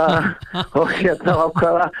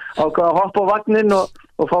ákvaða að hoppa á vagnin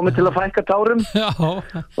og fá mig til að fækka tárum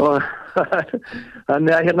og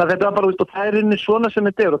þannig að þetta var bara og það inni svona sem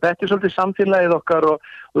þetta og þetta svolítið samfélagið okkar og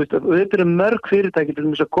þetta eru mörg fyrirtæki til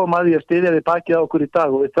þess að koma að því að styðja við bakið á okkur í dag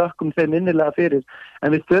og við þökkum þeim innilega fyrir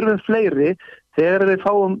en við þurfum fleiri þegar við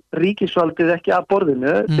fáum ríkisvaldið ekki að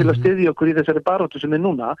borðinu til að styðja okkur í þessari baráttu sem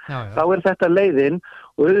núna þá þetta leiðin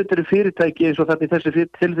og auðvitað eru fyrirtæki eins og þetta í þessi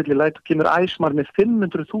tilfelli kemur Æsmar með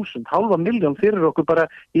 500.000, 500.000 fyrir okkur bara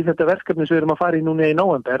í þetta verkefni sem við erum að fara í núna í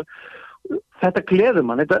nóvember. Þetta gleður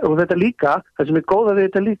mann og þetta líka, það sem góða við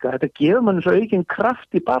þetta líka, þetta gefur mann svo aukinn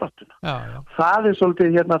kraft í baráttuna. Það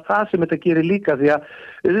svolítið það sem þetta gerir líka því að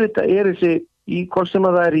auðvitað þessi í hvort sem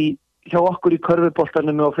að það hjá okkur í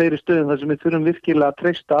körfuboltanum og fleiri stöðum þar sem við þurfum virkilega að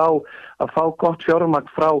treysta á að fá gott fjármagn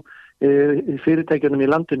frá fyrirtækjunum í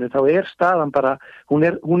landinu, þá staðan bara, hún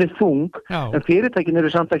er þung, en fyrirtækin eru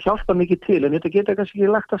samt að hjálpa mikið til, en þetta geta kannski ekki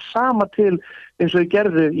lagt það sama til eins og þau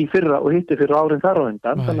gerðu í fyrra og hitti fyrir árin þar á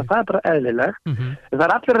undan, þannig að það bara eðlilegt, en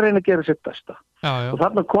það allir að reyna að gera sitt besta. Og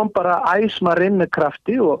þarna kom bara Æsmar inn með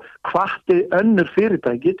krafti og hvatti önnur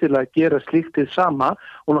fyrirtæki til að gera slíkt til sama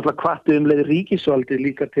og náttúrulega hvatti leið ríkisvaldið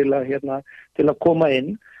líka til að koma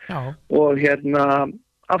inn og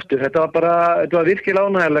aftur, þetta var virkilega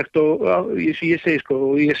ánægjulegt og ég segi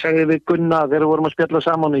og ég sagði við Gunna þegar við vorum að spjalla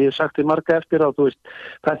saman og ég sagði marga eftir á,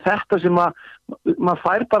 það þetta sem maður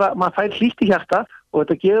fær hlýtt í hjarta og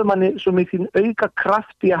þetta gefur manni svo mikið auka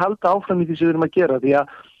kraft í að halda áfram í því sem við erum að gera því að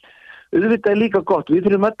auðvitað líka gott, við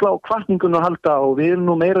þurfum öll á hvatningun að halda og við erum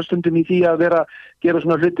nú meira stundum í því að gera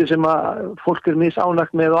svona hluti sem að fólk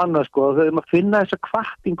misánægt með og annað sko, og þau að finna þessa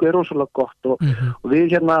hvatningu rosalega gott og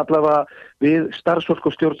við allavega, við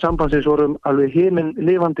starfsfólk og stjórn sambandsins vorum alveg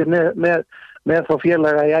himinlifandi með þá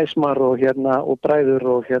félaga í Æsmar og og bræður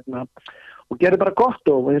og gerði bara gott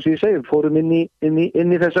og eins og ég segi, fórum inn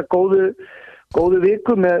í þessa góðu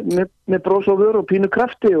viku með bros og vör og pínu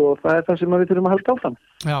krafti og það það sem við þurfum að halda áfram.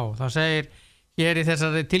 Já, það segir hér í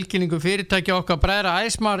þessari tilkynningu fyrirtækja okkar bræðra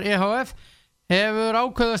Æsmar EHF hefur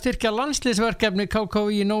ákveðið að styrkja landsliðsverkefni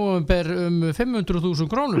KKÍ í nóvember 500.000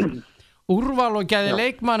 krónur. Úrval og gæði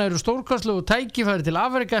leikmann eru stórkostlu og tækifæri til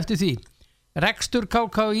afreka eftir því. Rekstur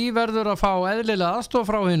KKÍ verður að fá eðlilega aðstoð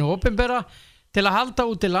frá hinu opinbera til að halda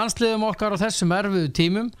út til landsliðum okkar á þessum erfiðu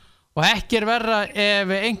tímum og ekki verra ef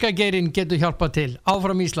einkageirinn getur hjálpað til.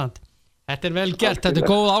 Áfram Ísland. Þetta vel gert, þetta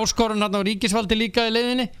góð áskorun hérna á ríkisvaldi líka í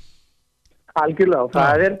leiðinni. Algjörlega, og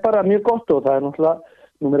það bara mjög gott og það náttúrulega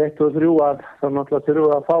númer 1 og 3 að það náttúrulega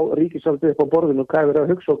þurfum að fá ríkisvaldi upp á borðinu og hvað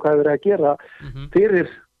að hugsa og hvað að gera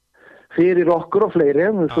fyrir okkur og fleiri,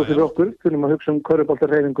 fyrir okkur, þurfum að hugsa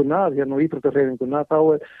körfuboltahreyfinguna, og íþróttahreyfinguna, þá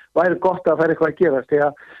væri gott að það eitthvað að gerast, því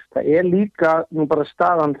að það líka nú bara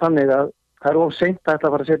staðan þannig að það of seint að ætla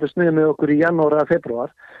að fara að setja sniður með okkur í janúar eða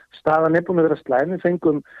febrúar. Staðan búin að vera slæm, við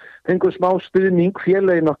fengum smá stuðning,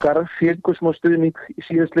 félögin okkar, fengum smá stuðning í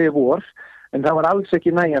síðastlegu vor, en það var alls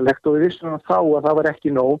ekki nægjanlegt og við vissum þá að það var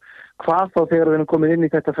ekki nóg. Hvað þá þegar við erum komin inn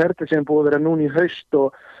í þetta ferli sem búið að vera núna í haust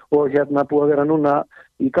og búið að vera núna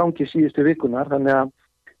í gangi síðustu vikunar, þannig að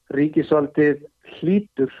ríkisvaldið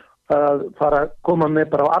hlýtur að fara að koma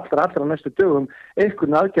með bara á allra næstu dögum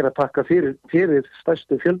einhvern aðgerðapakka fyrir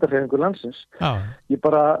stærstu fjöldahreyfingu landsins. Ég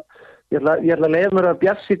ætla að leyfa mér að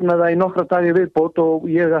bjartsýna það í nokkra dagi viðbót og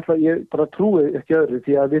ég bara trúi ekki öðru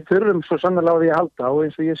því að við þurfum svo sannarlega á því að halda og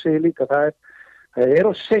eins og ég segi líka, það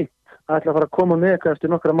of seint að ætla að fara að koma með eitthvað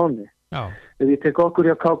eftir nokkra mánuði. Ef ég tek okkur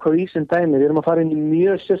hjá KKÍ sem dæmi, við erum að fara inn í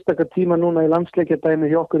mjög sérstakar tíma núna í landsleikjadæmi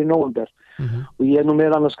hjá okkur í nóvember og ég nú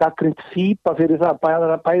með annars gagnrýnt FIBA fyrir það,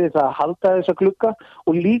 bæði það að halda þessa glugga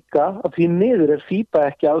og líka að því miður FIBA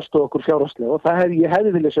ekki aðstoða okkur fjárhagslega og ég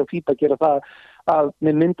hefði viljað sjá FIBA gera það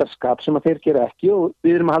með myndarskap sem að þeir gera ekki og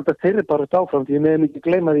við erum að halda þeirri bara áfram því við meðum ekki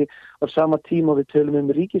gleyma því á sama tíma og við tölum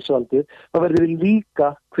ríkisvaldið, þá verður við líka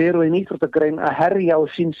hver og einn íþróttagrein að herja á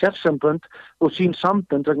sín sérsambönd og sín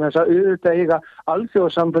sambönd vegna þess að auðvitað eiga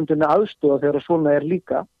alþjóðasamböndinu aðstoða þegar svona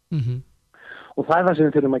líka og það það sem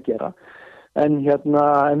við þurfum að gera en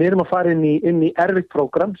við erum að fara inn í erfitt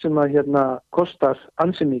prógram sem að kostar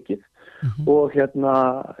ansi mikið og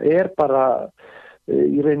bara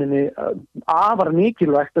í rauninni afar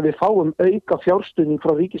mikilvægt að við fáum auka fjárstuðning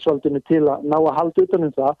frá ríkisvaldinu til að ná að halda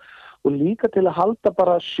utan það og líka til að halda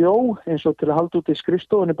bara sjó eins og til að halda út í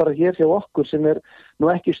skrifstofunni bara hér hjá okkur sem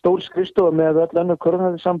nú ekki stór skrifstofa með öll önnur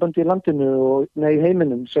koronavírusambönd í landinu og í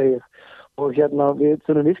heiminum segir og við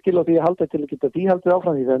þurfum virkilega því að halda til að geta því haldið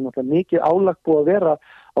áfram því það náttúrulega mikið álag búið að vera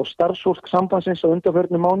á starfsfólk sambandsins á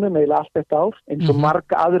undanförnum mánuðum eiginlega allt þetta ár eins og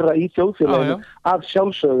marga aðra í þjóðfélaginu af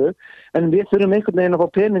sjálfsögðu en við þurfum einhvern veginn að fá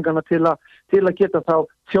peningana til að geta þá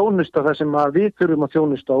þjónusta það sem að við þurfum að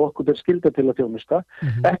þjónusta og okkur skylda til að þjónusta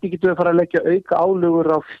ekki getum við að fara að leggja auka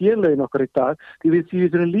álögur á félögin okkar í dag því við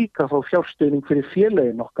þurfum líka að fá fjárstuðning fyrir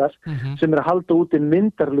félögin okkar sem að halda út í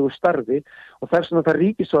myndarlegu starfi og þess vegna það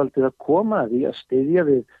ríkisvaldið að koma að því að styðja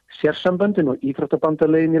við sérsamböndin og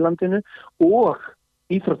íþróttabandalögin í landinu og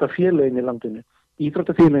íþróttafélögin í landinu.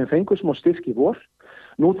 Íþróttafélögin fengur smá styrk í vor.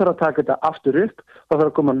 Nú þarf að taka þetta aftur upp. Það þarf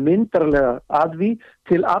að koma myndarlega að því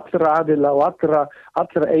til allra aðila og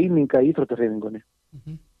allra eininga í íþróttahreyfingunni.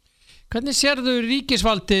 Hvernig sérðu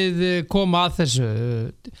ríkisvaldið koma að þessu?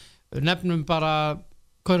 Nefnum bara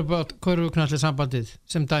körfuknattleikssambandið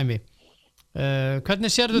sem dæmi.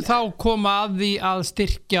 Hvernig sérðu þá koma að því að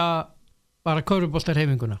styrkja bara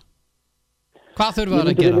körfuboltahreyfinguna? Hvað þurfa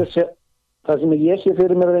það að gera? Það sem ég sé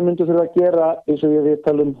fyrir mér að þeir myndu þurfa að gera eins og við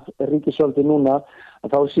talum ríkisvaldi núna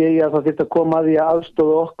að þá sé ég að það þyrfti að koma að því að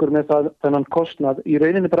aðstoða okkur með þennan kostnað í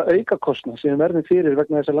rauninni bara auka kostnað sem við verðum fyrir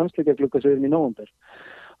vegna þessa landsleikjaglugga sem við erum í nóvember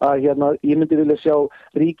að ég myndi vilja sjá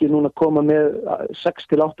ríkið núna koma með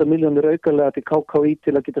 6-8 milljónir aukalega til KKÍ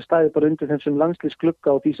til að geta staðið bara undir þessum landsliðsglugga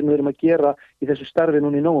og því sem við erum að gera í þessu starfi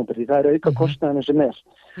núna í nóvember því það auka kostnaðinu sem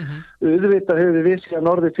auðvitað höfum við séð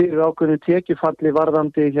norðið fyrir ákveðnu tekjufalli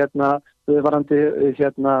varðandi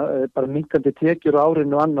bara minnkandi tekjur á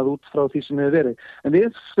árinu og annað út frá því sem hefur verið. En við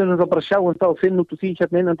þurfum þá bara að sjáum það og finna út úr því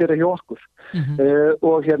innan dyra hjá okkur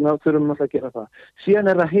og þurfum náttúrulega að gera það.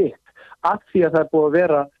 Síðan það hitt að því að það búið að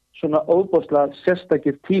vera svona óbóðslega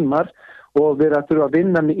sérstakir tímar og vera að þurfa að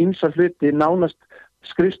vinna með ýmsa hluti nánast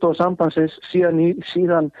skrifstofa sambandsins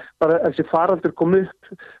síðan bara þessi faraldur kom upp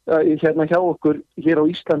hérna hjá okkur hér á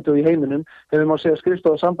Íslandi og í heiminum, hefur má segja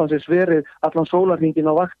skrifstofa sambandsins verið allan sólarhringinn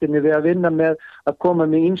á vaktinni við að vinna með að koma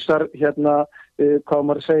með ýmsar hérna hvað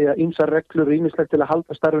maður að segja, ýmsar reglur og ýmislegt til að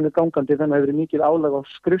halda starfinu gangandi, þannig að það hefur verið mikið álag á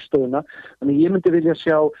skrifstofuna. Þannig ég myndi vilja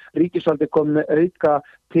sjá ríkisvaldið koma með auka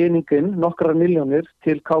peningin, nokkrar milljónir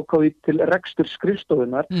til KKÍ til rekstur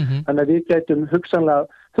skrifstofunar, þannig að við gætum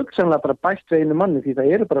hugsanlega bara bætt við einu manni, því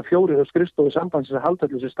það eru bara 4 á skrifstofu sambandsins að halda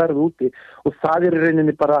allir þessi starfi úti og það er í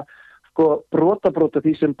rauninni bara brota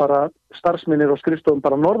því sem bara starfsmennir og skrifstofum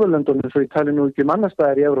bara á Norðurlöndunum, svo ég tali nú ekki annars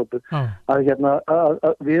staðar í Evrópu, að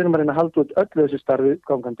við erum að reyna að halda út öllu þessu starfi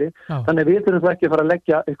gangandi, þannig að við þurfum það ekki að fara að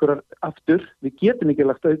leggja einhverjar aftur, við getum ekki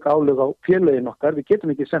lagt auka álög á félögin okkar, við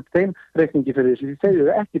getum ekki sendt þeim reikningi fyrir þessu, því þeir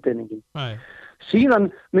eru ekki peningin.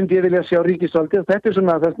 Síðan myndi ég vilja sjá ríkisvaldið, þetta er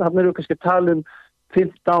svona, þarna eru kannski að tala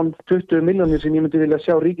 15-20 milljónir sem ég myndi vilja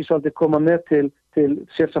sjá ríkisvaldið koma með til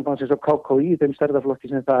sérsambandsins og KKÍ, þeim stærðarflokki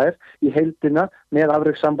sem það er, í heildina með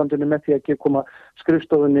afrekssambandinu með því að koma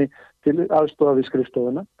skrifstofunni til aðstoða við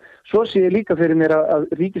skrifstofuna. Svo sé ég líka fyrir mér að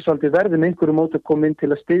ríkisvaldið verði með einhverju móti að koma inn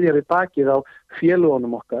til að styðja við bakið á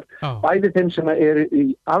félögunum okkar, bæði þeim sem eru í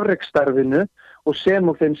afreksstarfinu og sem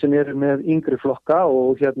og þeim sem eru með yngri flokka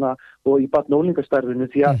og í barn- og unglingastarfinu,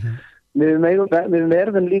 því að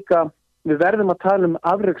við verðum að tala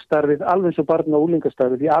afreksstarfið alveg eins og barn- og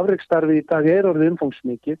unglingastarfið, því afreksstarfið í dag er orðið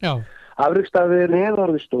umfangsmikið, afreksstarfið er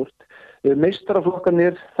orðið stórt,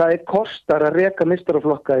 meistaraflokkanir, það kostar að reka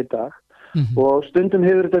meistaraflokka í dag og stundum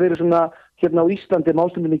hefur þetta verið svona, hérna á Íslandi má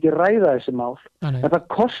stundum ekki ræða þessi mál, en það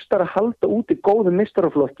kostar að halda úti góðum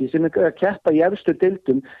meistaraflokki sem að keppa í efstu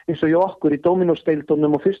deildum eins og hjá okkur í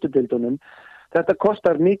Dominos-deildunum og fyrstu deildunum. Þetta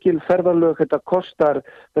kostar mikil ferðalög, þetta kostar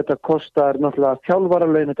náttúrulega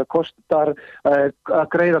þjálfaralaun, þetta kostar að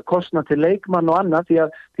greiða kostnað til leikmann og annað, því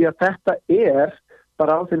að þetta er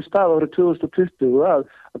bara á þeim stað árið 2020 að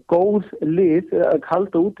góð lið, að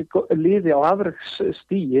halda út í liði á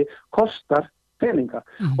afrekssstigi kostar peninga.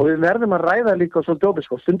 Og við verðum að ræða líka svolítið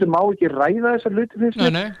opiskótt. Stundum má ekki ræða þessar hluti finnst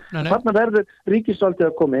mér. Þarna verður ríkisvaldið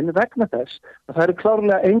að koma inn vegna þess að það eru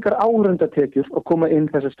klárlega engar áhorfendatekjur að koma inn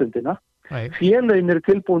þessa stundina. Félögin eru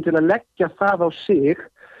tilbúin til að leggja það á sig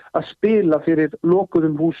að spila fyrir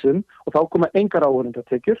lokuðum húsum og þá koma engar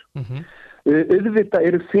áhorfendatekjur. Auðvitað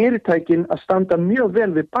eru fyrirtækin að standa mjög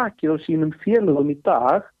vel við bakið á sínum félögum í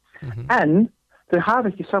dag, en þau hafa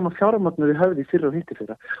ekki sama fjármagn við höfði fyrra og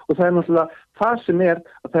hittifyrra. Og það er náttúrulega það sem að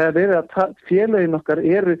það er verið að félögin okkar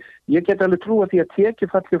eru, ég get alveg trúa því að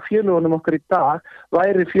tekjufalli á félögunum okkar í dag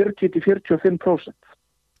væri 40-45%.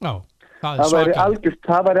 Já, það væri algjört,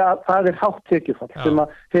 það er hátt tekjufall sem að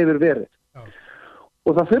hefur verið.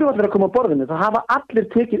 Og það þurfa allir að koma á borðinu. Það hafa allir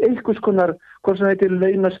tekið einhvers konar, hvað sem heitir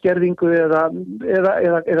launaskerðingu eða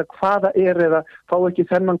hvað það er, eða fá ekki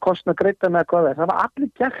þennan kostnað greiddan eða hvað það er. Það hafa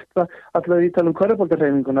allir gert það, allir í tala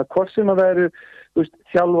körfuboltahreyfinguna, hvort sem að það eru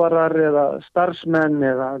þjálfarar eða starfsmenn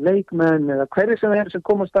eða leikmenn eða hverju sem það er sem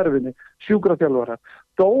koma á starfinu, sjúkraþjálfarar.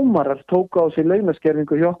 Dómarar tóku á sig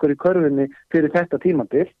launaskerðingu hjá okkur í körfunni fyrir þetta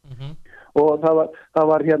tímabil. Og það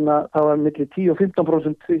var milli 10 og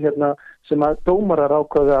 15% sem að dómarar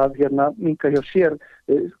ákváðu að minnka hjá sér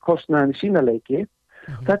kostnaðin í sína leiki.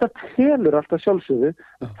 Þetta telur alltaf sjálfsögðu,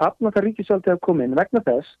 þarna það ríkisvaldið að koma inn vegna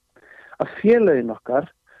þess að félögin okkar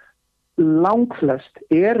langflest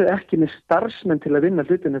eru ekki með starfsmenn til að vinna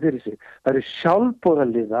hlutina fyrir sig. Það eru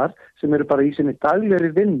sjálfboðaliðar sem eru bara í sinni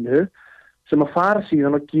daglegri vinnu sem að fara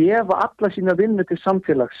síðan og gefa alla sína vinnu til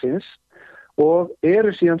samfélagsins og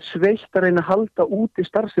eru síðan sveitt að reyna að halda út í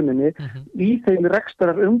starfseminni í þeim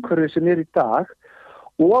rekstrar umhverfi sem er í dag,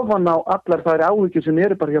 ofan á allar þær áhyggjur sem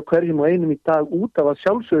eru bara hjá hverjum og einum í dag út af að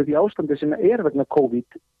sjálfsögðu því ástandi sem er vegna COVID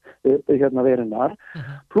verunar,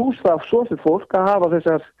 pluss það svo fyrir fólk að hafa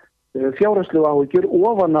þessar fjárhagslegu áhyggjur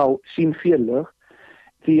ofan á sín félög,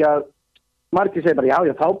 því að margir segir bara já,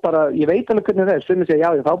 þá bara, ég veit alveg hvernig það er, sumir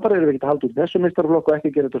segja já, þá bara erum við ekki að halda út þessu meistaraflokk og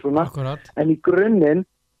ekki gera þetta svona. Akkurat. En í grunninn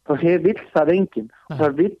þá vill það enginn.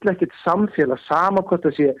 Það vill ekkert samfélag, sama hvort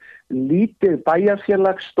það sé lítið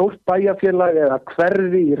bæjarfélag, stórt bæjarfélag eða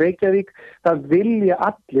hverfi í Reykjavík, það vilja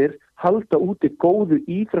allir halda úti góðu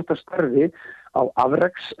íþróttastarfi á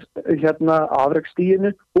afreksstíginu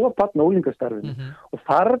og barn- og unglingastarfinu. Og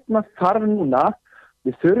þarna þarf núna,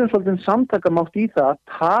 við þurfum svolítið samtakamátt í það að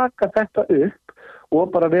taka þetta upp og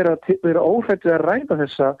bara vera óhrætt við að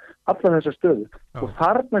ræða alla þessa stöðu. Og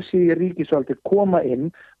þarna sé ég ríkisvaldið koma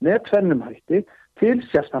inn með tvennum hætti til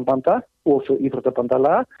sérstambanda og svo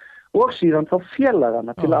íþróttabandalaga og síðan þá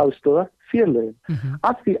félagana til aðstoða félögin.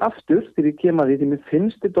 Af því aftur, þegar ég kem að því mér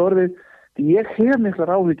finnst þetta orðið Ég hef miklar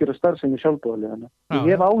áhyggjur af starfsemi sjálfboðaliðanna.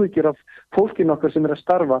 Ég hef áhyggjur af fólkinu okkar sem að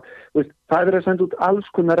starfa. Það að senda út alls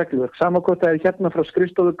konar reglur. Sama hvort það hérna frá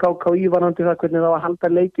skrifstofu KKÍ varðandi það hvernig það að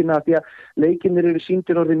halda leikina, því að leikinir eru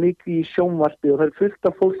sýndir orðið mikið í sjónvarpi og það fullt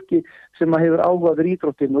af fólki sem að hefur áhugaður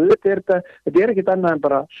íþróttin og þetta er ekkit annað en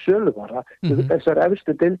bara söluvara. Þessar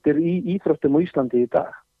efstu deildir í íþróttum á Íslandi í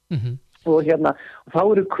dag. Og þá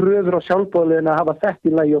eru kröfur á sjálfboðaliðina að hafa þetta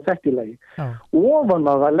í lagi og þetta í lagi. Ofan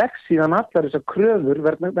á það legg síðan allar þessar kröfur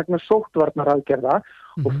vegna sóttvarnaraðgerða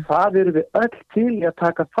og það eru við öll til í að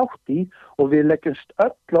taka þátt í og við leggjumst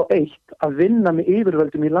öll á eitt að vinna með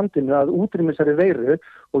yfirvöldum í landinu að útrýma þessari veiru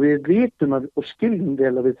og við vitum og skiljum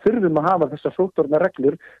vel að við þurfum að hafa þessar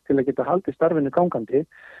sóttvarnareglur til að geta haldið starfinu gangandi,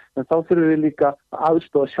 en þá þurfum við líka að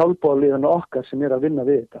aðstoða sjálfboðaliðana okkar sem er að vinna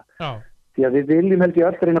við þetta. Því að við viljum held ég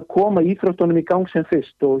öll reyna að koma íþróttunum í gang sem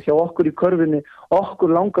fyrst og hjá okkur í körfunni,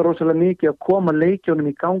 okkur langar rosalega mikið að koma leikjónum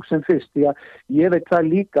í gang sem fyrst. Því að ég veit það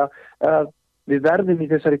líka að við verðum í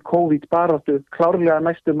þessari COVID-baráttu klárlega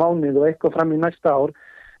næstu mánuð og eitthvað fram í næsta ár.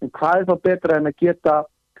 En hvað þá betra en að geta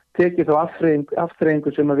tekið þá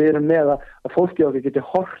afþreyingu sem við erum með að fólki okkur geti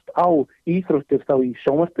hort á íþróttir þá í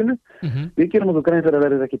sjónvarpinu. Við gerum okkur grein fyrir að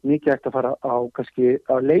verður ekkit mikið ekkert að fara á kannski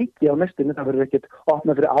að leiki á næstunni, það verður ekkit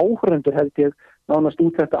opnað fyrir áhorfendur held ég nánast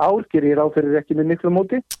út þetta ár gerir á fyrir ekki með miklu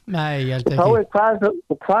móti. Nei, ég held ekki.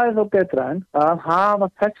 Hvað er þá betra en að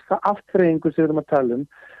hafa þessa afþreyingu sem við erum að tala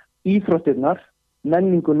íþróttirnar,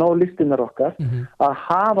 menninguna og listinnar okkar, að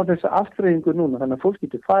hafa þessa afþreyingu núna, þannig að fólk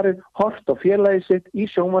getur farið, hort á félagið sitt í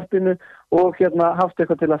sjónvarpinu og haft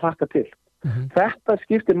eitthvað til að hlakka til. Þetta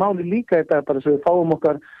skiptir máli líka þetta bara svo við fáum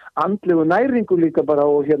okkar andlegu næringu líka bara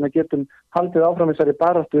og getum haldið áfram þessari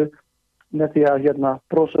baráttu með því að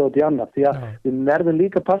brosa út í annað, því að við verðum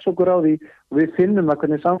líka að passa okkur á því og við finnum að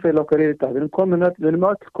hvernig samfélag okkar er í dag. Við erum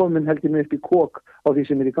öll komin held ég með upp í kok á því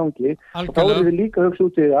sem er í gangi. Og þá erum við líka að hugsa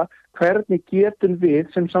út í það hvernig getum við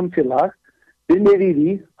sem samfélag unnið í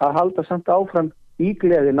því að halda samt áfram í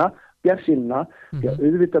gleðina, bjartsýnina, því að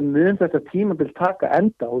auðvitað mun þetta tímabil taka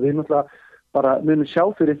enda og við náttúrulega bara munum sjá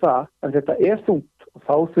fyrir það að þetta er þungt og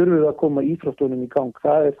þá þurfum við að koma íþróttunum í gang.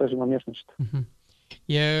 Það er það sem að mér finnst.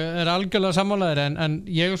 Ég er algjörlega sammálaður en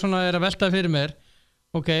ég er að velta fyrir mér.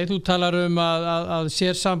 Þú talar að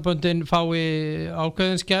sérsamböndin fái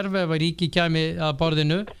ákveðin skerf ef að ríki kæmi að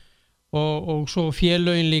borðinu og svo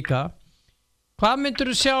félögin líka. Hvað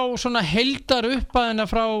myndirðu sjá svona heildar upphæðina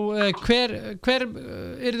frá hver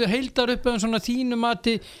yrðu heildar upphæðin svona þínu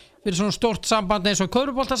mati fyrir svona stórt samband eins og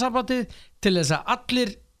körfuboltasambandið til þess að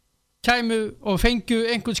allir kæmu og fengju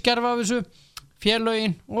einhvern skerf af þessu,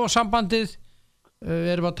 félögin og sambandið?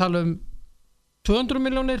 Erum við að tala 200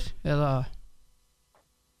 milljónir eða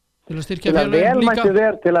til að styrkja félögin líka?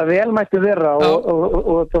 Til að vel mætti vera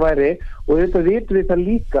og það væri og þetta vitum við það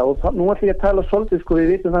líka og nú ætlum ég að tala svolítið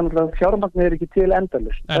við vitum þannig að fjármagnið er ekki til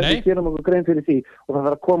endalaust. Það gerum okkur grein fyrir því og það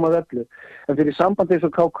þarf að koma að öllu. En fyrir sambandið eins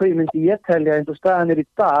og KKÍ myndi ég telja eins og staðan er í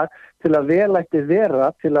dag til að vel ætti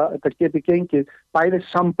vera til að þetta geti gengið bæði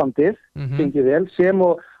sambandið gengið vel sem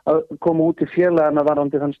og að koma út í félagana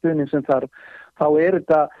varðandi þann stuðning sem þarf. Þá er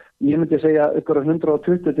þetta, ég myndi segja, ykkur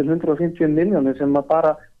 120 til 150 milljónir sem að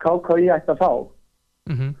bara KKÍ ætti að fá.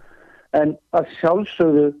 En að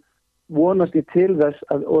sjálfsögðu vonast ég til þess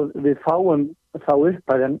að við fáum þá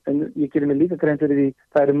upphæð, en ég gerir mig líka grein fyrir því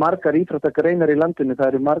það eru margar íþróttagreinar í landinu, það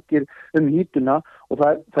eru margir hítuna og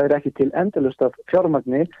það er ekki til endalaust af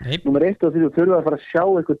fjármagni. Númer 1 og 3 þurfa að fara að sjá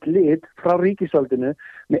eitthvað lit frá ríkisvaldinu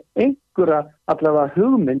með einhverja allavega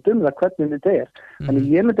hugmynd það hvernig þetta er. Þannig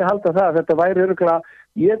ég myndi halda það að þetta væri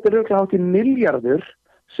örugglega hátt í milljarður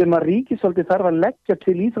sem að ríkisvaldi þarf að leggja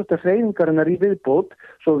til íþróttahreyfingarinnar í viðbót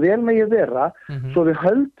svo vel megi vera, svo við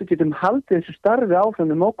getum haldið þessu starfi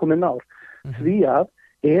áfram ókomin ár. Því að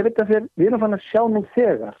ef þetta fyrir, við erum fann að sjá nú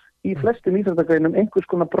þegar í flestum íþróttagreinum einhvers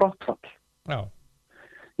konar brottfall.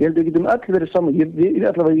 Ég held að við getum öll verið saman,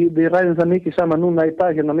 við ræðum það mikið saman núna í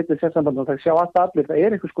dag milli sérsambandum og það sjá allir, það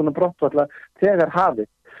er einhvers konar brottfall þegar hafið.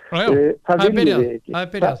 Það viljum við ekki. Það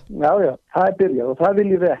er byrjað og það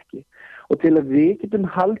viljum við ekki. Og til að við getum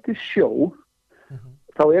haldið sjó,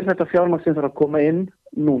 þá er þetta fjármagn sem þarf að koma inn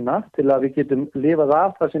núna til að við getum lifað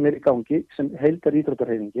af það sem er í gangi, sem heildar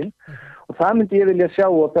íþróttahreyfingin. Og það myndi ég vilja sjá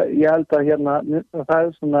og ég held að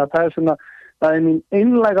það er mín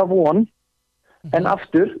einlæga von. En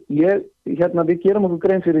aftur, við gerum okkur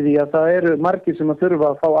grein fyrir því að það eru margir sem að þurfa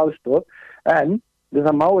að fá aðstoð, en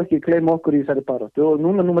það má ekki gleyma okkur í þessari baráttu og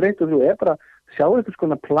núna númer 1 og 3 er bara sjá einhvers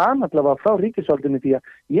konar plan allavega frá ríkisvaldinu því að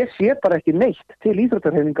ég sé bara ekki neitt til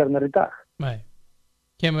íþróttahreyfingarinnar í dag. Nei,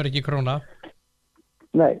 kemur ekki króna.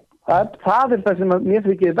 Nei, Það það sem mér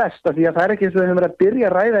þykir best, af því að það ekki eins og við höfum verið að byrja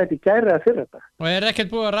að ræða þetta í gær eða fyrir þetta. Og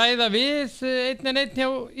ekkert búið að ræða við einn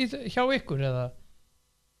hjá ykkur, eða?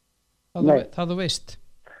 Það þú veist?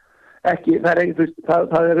 Ekki,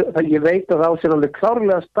 ég veit að það á sér alveg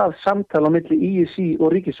klárlega stað samtal á milli ISÍ og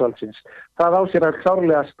ríkisvaldsins. Það á sér alveg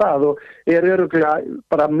klárlega stað og örugglega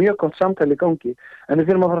bara mjög gott samtal í gangi. En við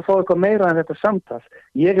þurfum að fara að fá eitthvað meira en þetta samtal.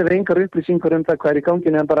 Ég hef engar upplýsingar um það hvað í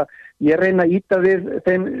ganginu, en bara ég reyna að ýta við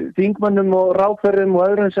þeim þingmönnum og ráðherrum og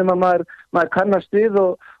öðrum sem að maður kannast við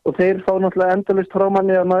og þeir fá náttúrulega endalaust frá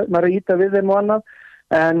manni að maður að ýta við þeim og annað.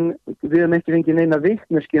 En við höfum ekki fengið neina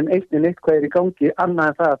vitneskju neitt hvað í gangi, annað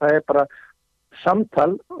en það er bara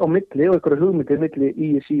samtal á milli og einhverju hugmyndir milli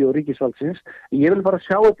ISÍ og ríkisvaldsins. Ég vil bara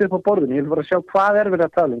sjá þetta upp á borðinu, ég vil bara sjá hvað verið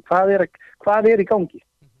að tala um, hvað í gangi.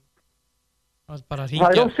 Það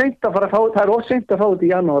er óseint að fá þetta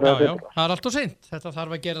í janúar. Já, það er allt óseint. Þetta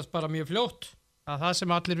þarf að gerast bara mjög fljótt. Það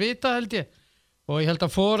sem allir vita, held ég. Og ég held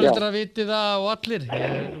að foreldrar viti það og allir,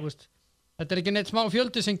 þú veist. Þetta ekki neitt smá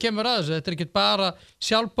fjöldi sem kemur að þessu. Þetta ekki bara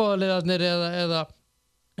sjálfboðaliðarnir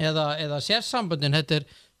eða sérsamböndin.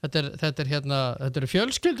 Þetta eru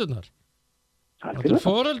fjölskyldunar. Þetta eru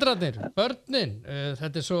foreldrarnir, börnin.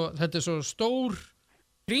 Þetta er svo stór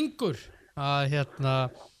hringur að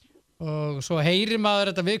og svo heyrir maður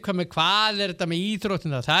þetta viðkvæmi, hvað er þetta með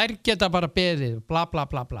íþróttina? Þær geta bara beðið, bla bla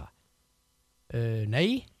bla bla.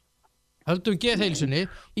 Nei, höldum geðheilsunni.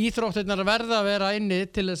 Íþróttirnar verða að vera inni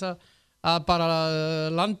til þess að bara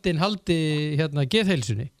landin haldi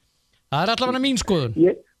geðheilsunni. Það er allavega mín skoðun.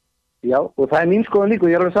 Já, og það er mín skoðun líka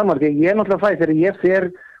og ég er alveg saman, því ég er náttúrulega þegar ég fer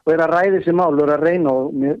og er að ræða þessi mál og er að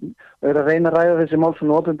reyna að ræða þessi mál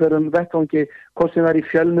svona opinberum vettvangi, hvort sem það er í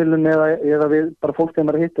fjölmiðlum eða við bara fólk þeim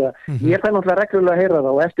að hitta það. Ég fæ náttúrulega reglulega að heyra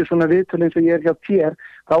það og eftir svona viðtölu eins og ég er hjá þér,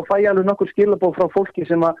 þá fæ ég alveg nokkur skilabóð frá fólki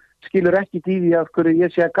sem að skilur ekki í því af hverju ég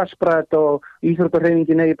sé að gaspra þetta og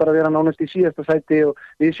íþróttahreyfingin eigi bara að vera nánast í síðasta sæti og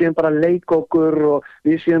við séum bara að leika okkur og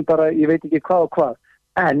við séum bara, ég veit ekki hvað og hvað.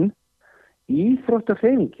 En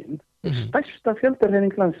íþróttahreyfingin stærsta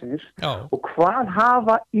fjöldahreyfing landsins og hvað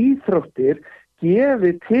hafa íþróttir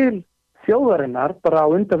gefið til þjóðarinnar bara á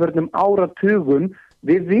undanförnum áratugum,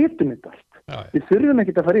 við vitum þetta allt. Við þurfum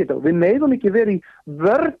ekki að fara í þetta og við megum ekki verið í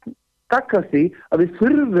vörn gagnvart því að við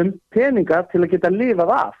þurfum peninga til að geta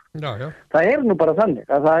lifað af. Það er nú bara þannig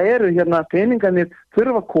að það eru peningarnir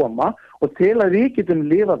þurfa að koma og til að við getum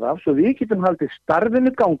lifað af, svo við getum haldið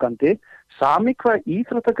starfinu gangandi, sami hvað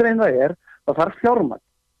íþróttagrein það er, það þarf fjármagn.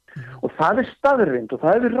 Og það er staðreynd og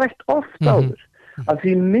það hefur rætt oft áður að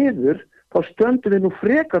því miður þá stöndum við nú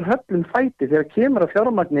frekar höllum fæti þegar kemur að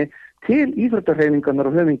fjármagni til íþróttahreyfingarnar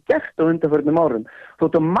og höfum gert á undanförnum árum.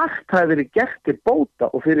 Þótt að margt hafi verið gert til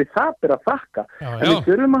bóta og fyrir það ber að þakka. En við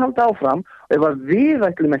þurfum að halda áfram og ef að við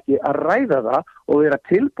ætlum ekki að ræða það og vera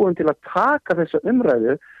tilbúin til að taka þessa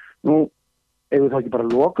umræðu, nú ef við þá ekki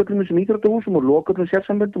bara loka öllum þessum íþróttahúsum og loka öllum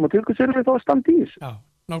sérsamböndum og til hvers erum við þá að standa í þessu?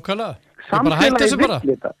 Nákvæmlega. Samfélagi vill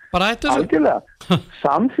þetta. Bara hættu þessu. Algjörlega.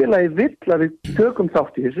 Samfélagi vill að við tökum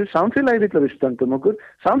þátt í þessu, samfélagi vill að við stöndum okkur,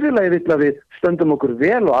 samfélagi vill að við stöndum okkur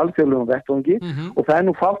vel og alþjóðlegum vettvangi og það er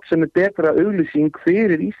nú fátt sem er betra auglýsing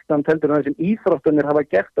fyrir Ísland heldur en það sem íþróttanir hafa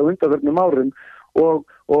gert á undanförnum árum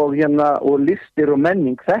og listir og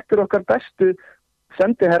menning. Þetta er okkar bestu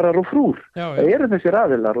sendiherrar og frúr. Það eru þessir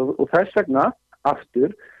aðilar og þess vegna aftur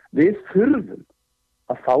við þurfum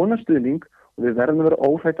að fá hana stuðning og við verðum að vera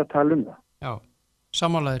óhrætt að tala um það. Já,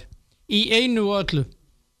 sammálaðir. Í einu og öllu.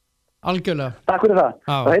 Algjörlega. Takk fyrir það.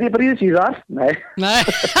 Það er ég bara í þessi síðar. Nei.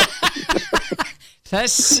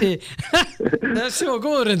 Þessi var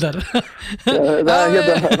góður reyndar.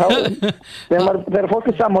 Þegar fólk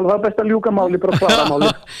er sammála, það er best að ljúka máli, bara klára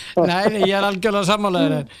máli. Nei, ég er algjörlega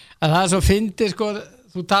sammálaðir. En það er svo fyndið, sko,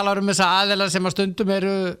 þú talar um þessa aðilar sem að stundum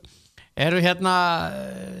eru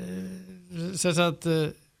sem sagt,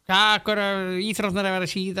 íþróttnar að vera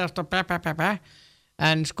síðast og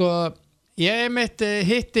en sko ég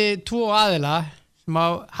hitti 2 aðila sem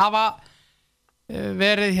hafa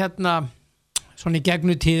verið svona í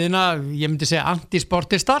gegnum tíðina, ég myndi segja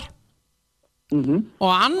antisportistar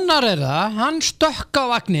og annar það, hann stökk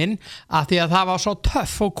á vagnin að því að það var svo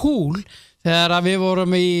töff og cool þegar að við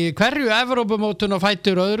vorum í hverju Evrópumótun og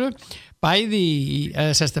fætur öðru bæði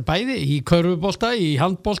í körfubolta, í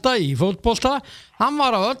handbolta, í fótbolta. Hann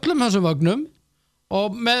var á öllum þessum vögnum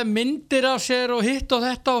og með myndir af sér og hitt og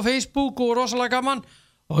þetta á Facebook og rosalega gaman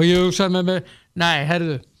og ég hugsaði með mig, nei,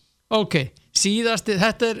 herðu, ok, síðasti,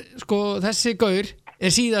 þetta er sko, þessi gaur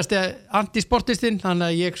er síðasti antisportistinn, þannig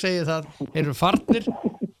að ég segi það eru farnir,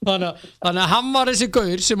 þannig að hann var þessi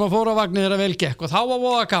gaur sem að fóra á vagnir þegar vel gekk og þá var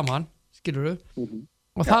voða gaman, skilurðu,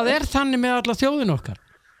 og það er þannig með alla þjóðin okkar.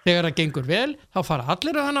 þegar það gengur vel þá fara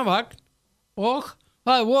allir á þennan vagn og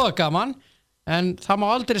það voða gaman en það má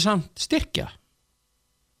aldrei samt styrkja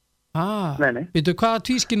Veitu, hvaða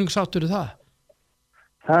tvískinnung sáttur það?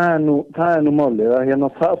 Það er nú málið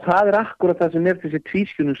það er akkurat það sem þessi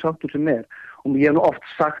tvískinnung sáttur sem og ég hef nú oft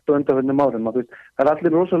sagt á undanförnum árum að það er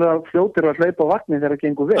allir rosalega fljótir að hlaupa á vagni þegar það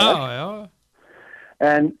gengur vel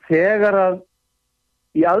en þegar að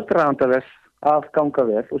í aðdraganda þess að ganga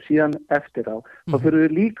vel og síðan eftir á þá þurfum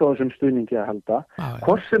við líka á þessum stuðningi að halda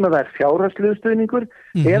hvort sem það er fjárhagslegu stuðningur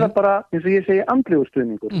eða bara, eins og ég segi, andlegu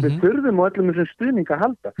stuðningur við þurfum á öllum þessum stuðningi að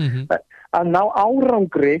halda að ná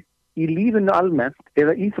árangri í lífinu almennt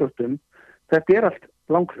eða íþróttum þetta er allt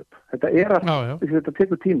langhlaup þetta er allt, þetta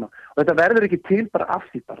tekur tíma og þetta verður ekki til bara af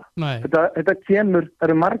því bara þetta kemur, það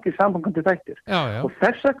eru margir sambangandi þættir og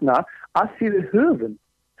þess vegna að því við höfum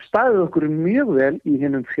staðið okkur mjög vel í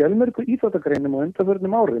hinum fjölmörgu íþróttagreinum og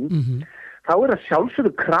undanförnum árum þá er að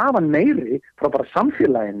sjálfsögðu krafan meiri frá bara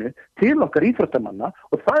samfélaginu til okkar íþróttamanna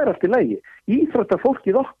og það er allt í lagi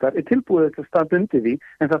íþróttafólkið okkar er tilbúið til að standa undir því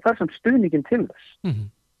en það þarf sem stuðningin til þess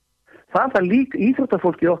það þarf líka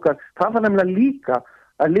íþróttafólkið okkar það þarf nefnilega líka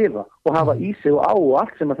að lifa og hafa í sig og á og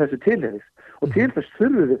allt sem að þessu tilheyris og til þess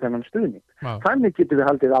þurfum við þennan stuðning þannig getum við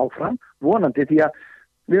haldið áfram vonandi því að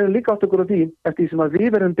við erum líka átt okkur á því eftir því sem að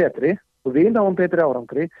við verum betri og við náum betri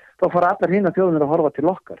árangri þá fara allar hina þjóðunir að horfa til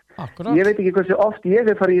okkar ég veit ekki hversu oft ég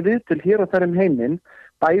hef farið í viðtöl hér og þar heiminn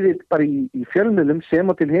bæði bara í fjölmiðlum sem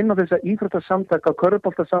og til hinn og þessa íþróttasamtaka,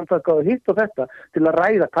 körfuboltasamtaka og hitt og þetta til að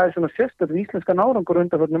ræða hvað er svona sérstaklega við íslenskan árangur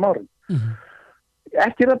undanförnum árum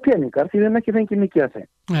ekki það peningar því við hefum ekki fengið mikið að þeim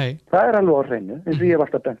það er alveg á hreinu eins og ég hef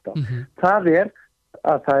alltaf bent á það er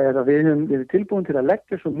að við erum tilbúin til að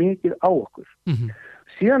leggja svo mikið á okkur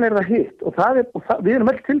síðan er það hitt og við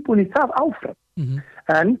erum öll tilbúin í það áfram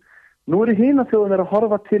en nú eru hina þjóðunir að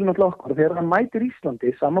horfa til náttúrulega okkur þegar það mætir Íslandi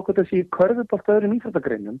samankomt að sé í körfubolta öðrum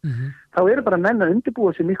íþróttagreinum þá eru bara menn að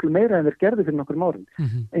undirbúa sig miklu meira en þeir gerðu fyrir nokkrum árum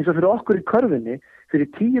eins og fyrir okkur í körfunni fyrir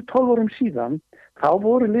 10-12 árum síðan þá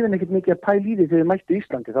voru liðin ekkert mikið að pæla í því þegar við mættu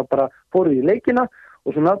Íslandi þá bara fóru við í leikina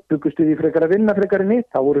og svona byggust við í frekar að vinna frekar en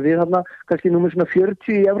þá voru við þarna kannski númer svona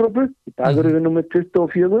 40 í Evrópu í dag eru við númer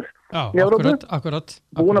 24 í Evrópu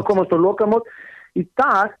búin að komast á lokamót í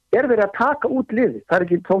dag er verið að taka út liði það er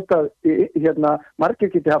ekki þótt að margir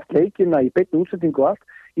geti haft leikina í beinni útsendingu og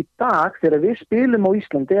allt í dag þegar við spilum á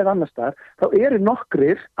Íslandi eða annars staðar þá eru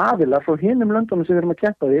nokkrir aðilar frá hinum löndunum sem við erum að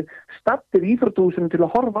keppa við staddir í íþróttahúsinu til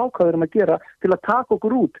að horfa á hvað við erum að gera til að taka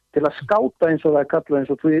okkur út til að skáta eins og það er kallað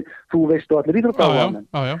eins og þú veist og allir íþróttaáhugamenn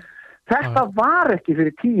þetta var ekki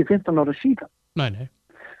fyrir 10-15 ára síðan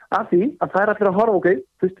af því að það er allir að horfa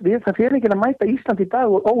það fer ekki að mæta Íslandi í dag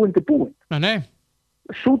og óundirbúin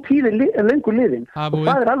svo tíð er lengur liðin og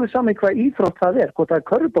það er alveg saman hvað íþrótt það er hvort það er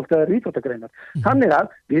körfubolti eða íþróttagreinar þannig að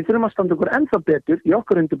við þurfum að standa okkur ennþá betur í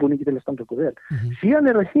okkar undirbúningi til að standa okkur vel síðan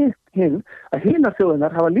er það hinn að hinar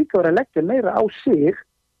þjóðunar hafa líka verið að leggja meira á sig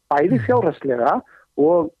bæði fjárhagslega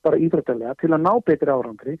og bara íþróttalega til að ná betri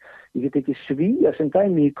árangri ég get ekki Svía sem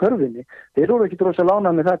dæmi í körfunni þeir voru ekki drosa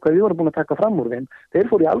lánað með það hvað við vorum búin að taka fram úr þeim þeir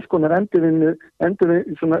fóru í alls konar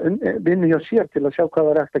endurvinnu hjá sér til að sjá hvað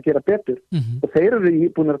það er eftir að gera betur og þeir eru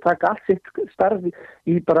búin að taka allt sitt starfi í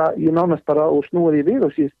nánast bara og snúa því við á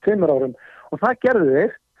síðust 2 árum og það gerðu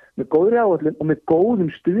þeir með góðri áætlun og með góðum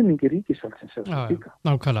stuðningi ríkisvaldsins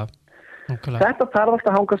þetta þarf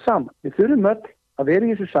alltaf að hanga saman við þurfum öll að vera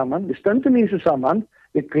í þessu saman, við stöndum í þessu saman,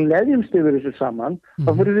 við gleðjumst yfir þessu saman,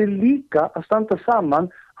 þá fyrir við líka að standa saman,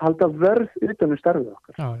 að halda vörð utan starfið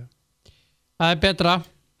okkar. Það er betra,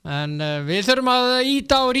 en við þurfum að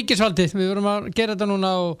íta á ríkisvaldið, við þurfum að gera þetta núna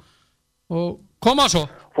og koma svo.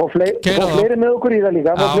 Fá fleiri með okkur í það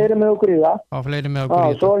líka,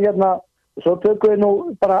 Svo tökum við nú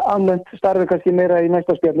bara almennt starfið kannski meira í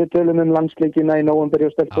næsta spjalli, tölum landsleikina í nóvember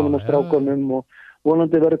og stelpunum og strákunum og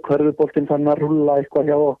vonandi verður körfuboltinn fann að rúlla eitthvað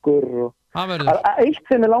hjá okkur og eitt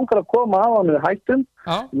sem er langar að koma á við hættum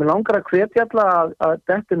mér langar að hvetja alla að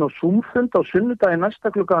þetta er Zoom-fund á sunnudaginn næsta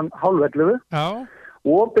klukkan 10:30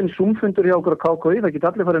 opinn Zoom-fundur hjá okkur á KKÍ það geta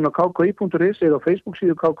allir farið inn á kki.is eða á Facebook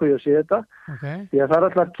síðu KKÍ að sé þetta því að það er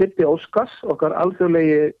alltaf Kitty Óskars okkar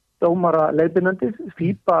alþjóðlegi dómara leiðbeinandi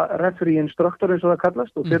FIBA referee instructor eins og það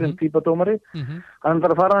kallast og fyrir FIBA dómari hann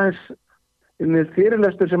þarf að fara aðeins með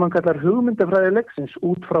fyrirlestur sem hann kallar hugmyndafræði leiksins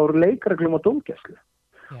út frá leikreglum og dómgæslu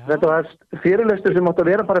Þetta var fyrirlestur sem átti að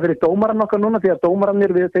vera bara fyrir dómarann okkar núna, því að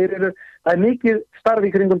dómarannir það mikið starf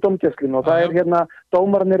í kringum dómgæslinu og það hérna,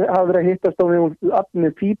 dómarannir hafa verið að hittast á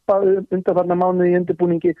með FIBA undanfarna mánuði í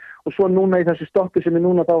undirbúningi og svo núna í þessu stoppi sem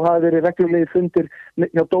núna þá hafa verið reglulegi fundir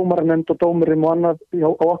hjá dómarannefnd og dómurum og annað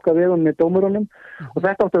á okkar vegum með dómurunum og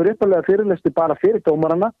þetta átti að vera uppalega fyrirlestur bara fyrir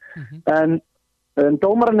dómaranna en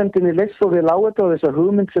dómaranefndinni leist svo vel á þetta og þessa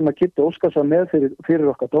hugmynd sem að Kiddi Óskars var með fyrir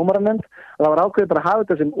okkar dómaranefnd og það var ákveðið bara að hafa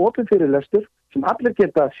þetta sem opin fyrirlestur sem allir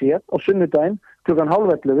geta að séð á sunnudaginn klukkan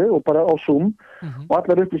 10:30 og bara á Zoom og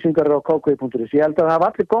allar upplýsingar á kk.is. Ég held að það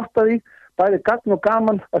hafa allir gott að því, bæði gagn og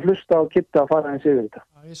gaman að hlusta á Kidda að fara eins yfir þetta.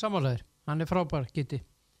 Ég sammálaður, hann frábær Kiddi.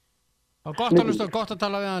 Og gott að hlusta og gott að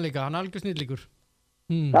tala við hann líka, hann algjör snillíkur.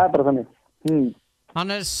 Það bara þannig.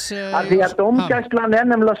 Hannes... Því að dómgæslan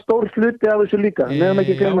nefnilega stór hluti af þessu líka, nefnum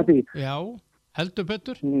ekki glemma því. Já, heldur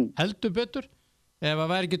betur. Ef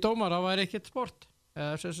það væri ekki dómar, þá væri ekkert sport.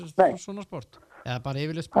 Svona sport. Eða bara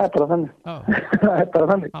yfirlega sport. Það er bara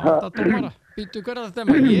þannig. Það er dómara. Býtu hverja það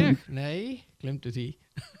stemma? Ég? Nei, glemdu því.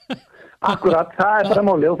 Akkurat, það er bara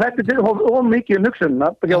máli. Og þetta er mikið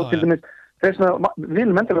hugsunna, hjá til dæmis, þess að við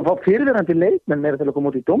viljum endilega fá fyrirverandi leikmenn meira til að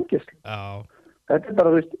koma út í dómgæslu. Já. Þetta er bara,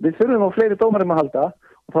 við þurfum á fleiri dómarum að halda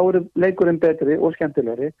og þá er leikurinn betri og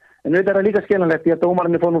skemmtilegri en við erum líka skiljanlegt í að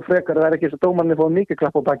dómarinn fór nú frekar, það er ekki þess að dómarinn fór mikið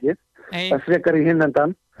klapp á bakið, það er frekar í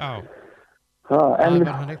hinendan en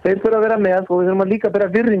þeir þurfa að vera með og við þurfum að líka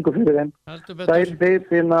bera virðingu fyrir þeim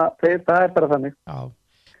það er bara þannig.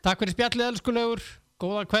 Takk fyrir spjallið elskulegur,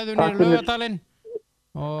 góða kveðunir í Laugardalinn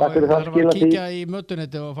og það er að kíkja í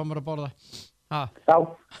mötunetti og fá mér að borða. Já,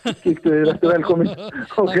 kíktu þið, þetta er velkomin.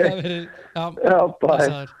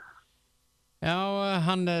 Bye. Já,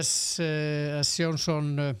 Hannes S.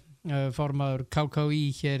 Jónsson, formaður KKÍ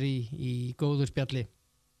hér í góðu spjalli.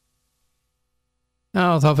 Já,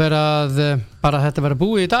 þá fer að bara þetta vera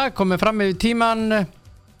búið í dag, komið fram yfir tíman.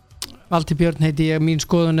 Valtý Björn heiti ég, mín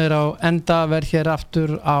skoðun á enda, verð hér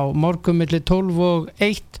aftur á morgun milli 12 og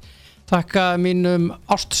 1. Þakka mínum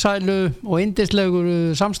ástsælu og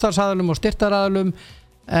yndislegur samstarfsaðalum og styrtaraðalum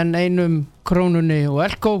en einum Krónunni og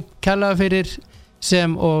Elko kærlega fyrir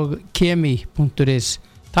sem og kemi.is.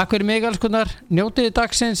 Takk fyrir mig elskunnar, njótiði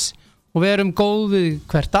dagsins og verum góð við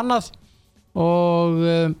hvert annað og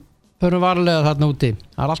förum varlega þarna úti.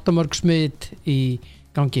 Það er alltaf mörg smit í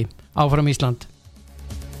gangi. Áfram Ísland.